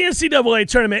 it's the NCAA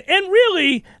tournament. And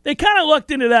really, they kind of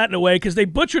lucked into that in a way because they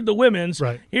butchered the women's.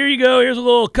 Right. Here you go. Here's a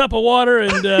little cup of water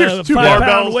and here's 2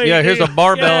 5-pound weight. Yeah, here's a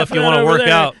barbell if you want to work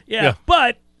out. Yeah,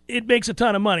 but it makes a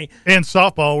ton of money. And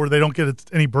softball, where they don't get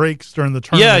any breaks during the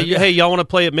tournament. Yeah, hey, y'all want to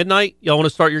play at midnight? Y'all want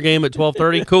to start your game at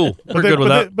 12:30? Cool. We're good with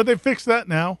that. But they fixed that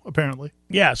now, apparently.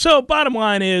 Yeah, so bottom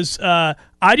line is I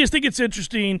just think it's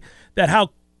interesting that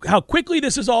how quickly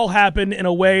this has all happened in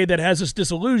a way that has us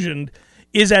disillusioned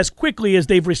is as quickly as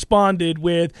they've responded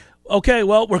with, okay,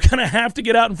 well, we're going to have to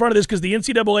get out in front of this because the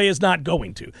NCAA is not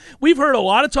going to. We've heard a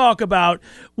lot of talk about,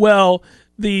 well,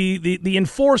 the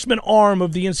enforcement arm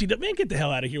of the NCAA. Man, get the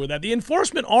hell out of here with that. The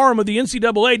enforcement arm of the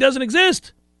NCAA doesn't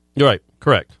exist. You're right.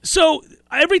 Correct. So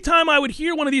every time I would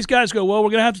hear one of these guys go, well, we're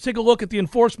going to have to take a look at the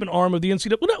enforcement arm of the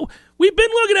NCAA. Well, no, we've been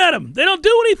looking at them. They don't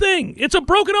do anything. It's a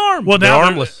broken arm. Well, now they're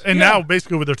armless. And now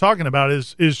basically what they're talking about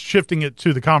is shifting it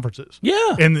to the conferences.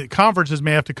 Yeah. And the conferences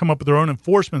may have to come up with their own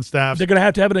enforcement staff. They're going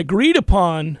to have an agreed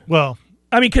upon. Well,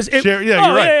 I mean, because you're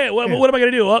right. What am I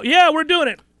going to do? Well, yeah, we're doing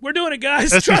it. We're doing it,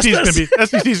 guys.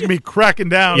 SEC's gonna be cracking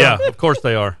down. Yeah, of course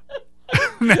they are.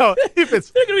 Now, if it's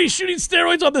they're going to be shooting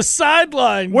steroids on the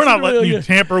sideline. We're not letting you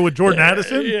tamper with Jordan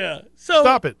Addison. Yeah. So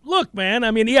stop it. Look, man.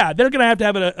 I mean, yeah, they're going to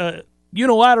have a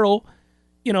unilateral.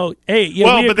 Hey. Yeah,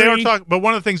 well, but they are talking. But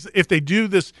one of the things, if they do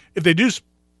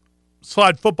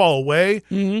slide football away,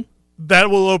 that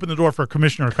will open the door for a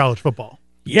commissioner of college football.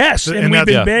 Yes, and we've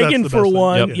been begging for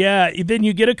one. Yep. Yeah, then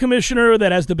you get a commissioner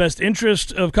that has the best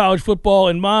interest of college football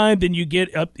in mind. Then you get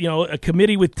a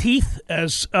committee with teeth,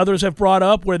 as others have brought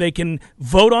up, where they can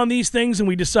vote on these things, and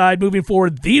we decide moving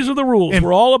forward, these are the rules.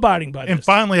 We're all abiding by this. And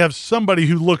finally have somebody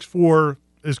who looks for,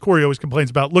 as Corey always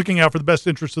complains about, looking out for the best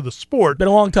interests of the sport. Been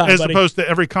a long time, as buddy. Opposed to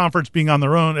every conference being on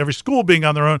their own, every school being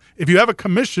on their own. If you have a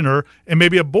commissioner and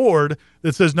maybe a board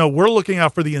that says, no, we're looking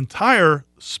out for the entire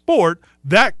sport,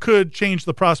 that could change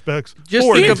the prospects.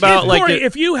 Just think about Corey,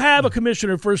 if you have a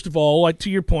commissioner, first of all, like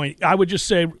to your point, I would just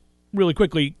say really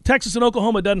quickly, Texas and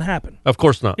Oklahoma doesn't happen. Of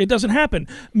course not. It doesn't happen.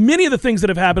 Many of the things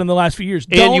that have happened in the last few years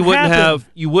and don't happen.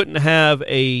 You wouldn't have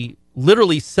a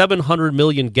literally $700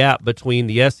 million gap between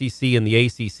the SEC and the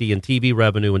ACC in TV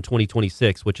revenue in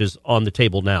 2026, which is on the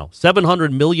table now.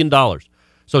 $700 million.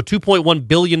 So $2.1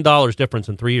 billion difference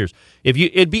in 3 years.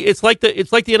 It's like the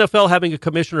NFL having a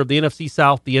commissioner of the NFC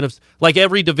South, the NFC, like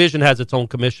every division has its own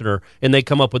commissioner, and they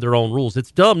come up with their own rules. It's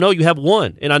dumb. No, you have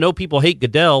one. And I know people hate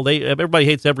Goodell. Everybody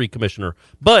hates every commissioner,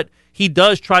 but he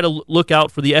does try to look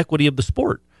out for the equity of the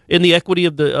sport and the equity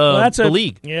of the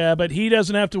league. Yeah, but he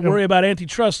doesn't have to worry about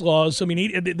antitrust laws. I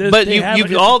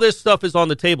mean, all this stuff is on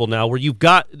the table now, where you've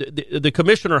got the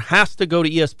commissioner has to go to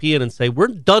ESPN and say, "We're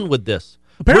done with this."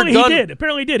 Apparently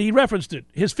he did. He referenced it.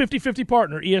 His 50-50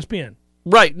 partner, ESPN.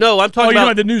 Right. No, I'm talking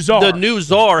about the new czar. The new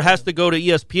czar has to go to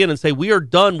ESPN and say, we are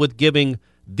done with giving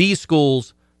these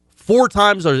schools 4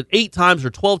 times or 8 times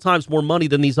or 12 times more money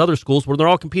than these other schools where they're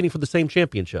all competing for the same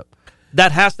championship.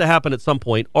 That has to happen at some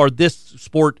point, or this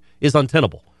sport is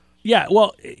untenable. Yeah,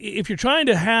 well, if you're trying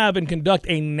to have and conduct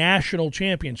a national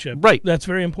championship, right, that's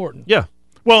very important. Yeah.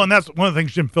 Well, and that's one of the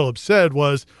things Jim Phillips said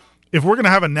was, if we're going to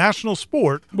have a national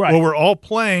sport where we're all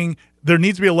playing, there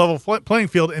needs to be a level playing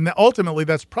field, and ultimately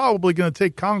that's probably going to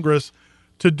take Congress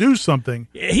to do something.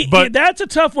 That's a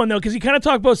tough one, though, because he kind of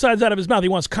talked both sides out of his mouth. He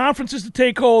wants conferences to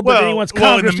take hold, but then he wants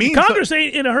Congress. Congress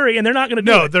ain't in a hurry, and they're not going to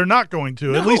do it. No, they're not going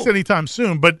to, at least anytime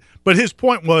soon. But his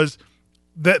point was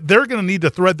that they're going to need to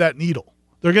thread that needle.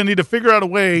 They're going to need to figure out a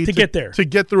way to get there, to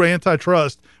get through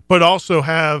antitrust, but also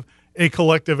have a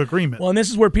collective agreement. Well, and this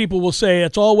is where people will say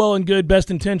it's all well and good, best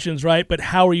intentions, right? But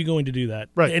how are you going to do that?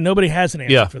 Right. And nobody has an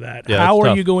answer for that. Yeah, how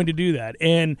are you going to do that?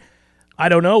 And I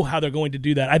don't know how they're going to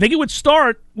do that. I think it would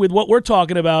start with what we're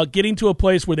talking about, getting to a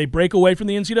place where they break away from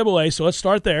the NCAA. So let's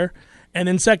start there. And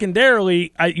then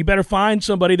secondarily, you better find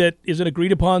somebody that is an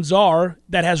agreed-upon czar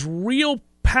that has real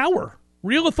power,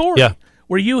 real authority,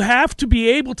 where you have to be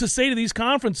able to say to these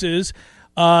conferences,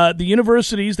 the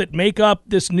universities that make up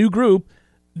this new group,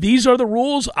 these are the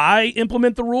rules. I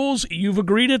implement the rules. You've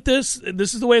agreed at this.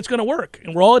 This is the way it's going to work.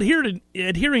 And we're all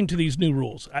adhering to these new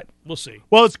rules. We'll see.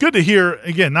 Well, it's good to hear,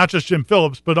 again, not just Jim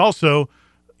Phillips, but also,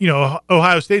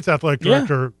 Ohio State's athletic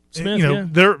director.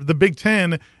 Smith, the Big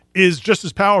Ten is just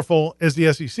as powerful as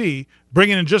the SEC,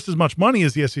 bringing in just as much money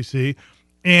as the SEC,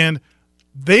 and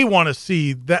they want to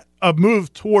see that a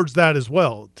move towards that as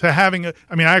well. To having I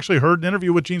actually heard an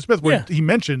interview with Gene Smith where he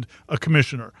mentioned a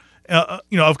commissioner.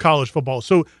 Of college football.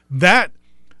 So that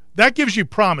gives you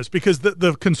promise, because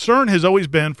the concern has always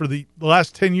been for the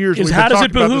last 10 years is how does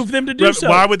it behoove them to do so?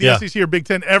 Why would the SEC or Big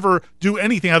Ten ever do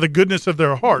anything out of the goodness of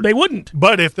their heart? They wouldn't.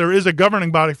 But if there is a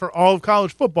governing body for all of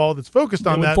college football that's focused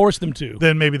on that, force them to,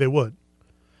 then maybe they would.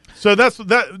 So that's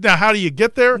that. Now, how do you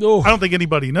get there? I don't think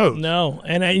anybody knows. No,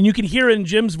 and you can hear it in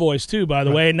Jim's voice too. By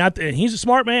the way, and he's a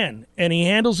smart man, and he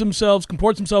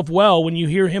comports himself well when you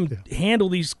hear him handle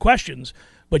these questions.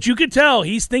 But you could tell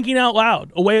he's thinking out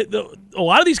loud. A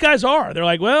lot of these guys are. They're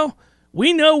like, well,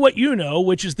 we know what you know,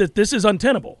 which is that this is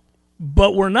untenable.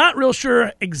 But we're not real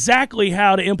sure exactly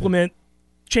how to implement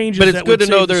changes. But it's good to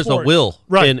know there's a will.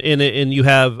 Right. And you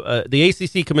have the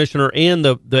ACC commissioner and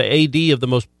the AD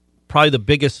of probably the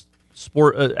biggest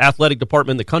sport athletic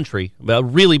department in the country, a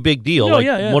really big deal, one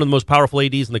of the most powerful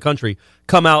ADs in the country,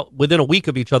 come out within a week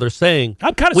of each other saying,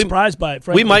 I'm kind of surprised by it,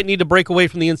 frankly. We might need to break away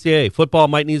from the NCAA. Football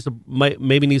maybe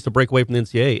needs to break away from the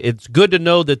NCAA. It's good to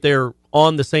know that they're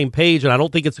on the same page, and I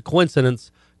don't think it's a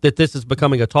coincidence that this is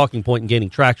becoming a talking point and gaining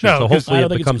traction. So hopefully it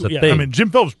becomes a thing.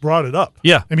 Jim Phillips brought it up.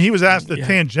 Yeah. He was asked a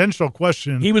tangential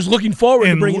question. He was looking forward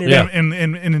to bringing it up. And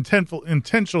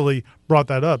intentionally brought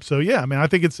that up. So, I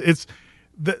think it's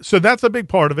so that's a big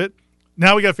part of it.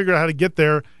 Now we got to figure out how to get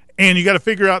there. And you got to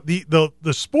figure out the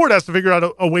sport has to figure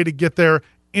out a way to get there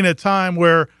in a time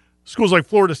where schools like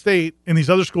Florida State and these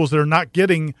other schools that are not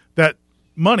getting that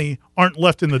money aren't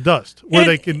left in the dust, where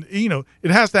they can,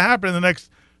 it has to happen in the next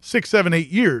 6, 7, 8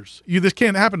 years. This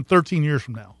can't happen 13 years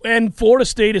from now. And Florida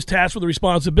State is tasked with the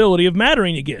responsibility of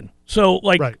mattering again. So,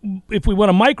 if we want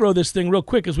to micro this thing real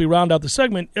quick as we round out the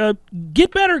segment,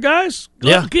 get better, guys.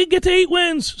 Get to 8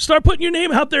 wins. Start putting your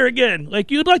name out there again.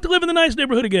 Like, you'd like to live in the nice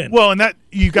neighborhood again. Well, and that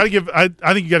you got to give. I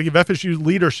think you got to give FSU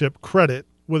leadership credit,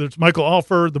 whether it's Michael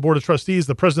Alford, the board of trustees,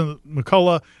 the president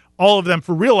McCullough, all of them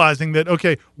for realizing that,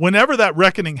 okay, whenever that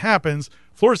reckoning happens,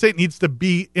 Florida State needs to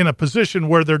be in a position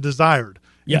where they're desired.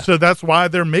 Yeah. And so that's why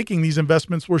they're making these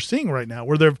investments we're seeing right now,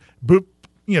 where they've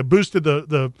boosted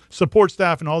the support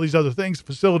staff and all these other things,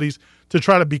 facilities, to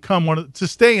try to become to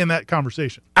stay in that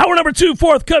conversation. Hour number 2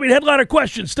 forthcoming. Headliner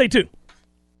questions. Stay tuned.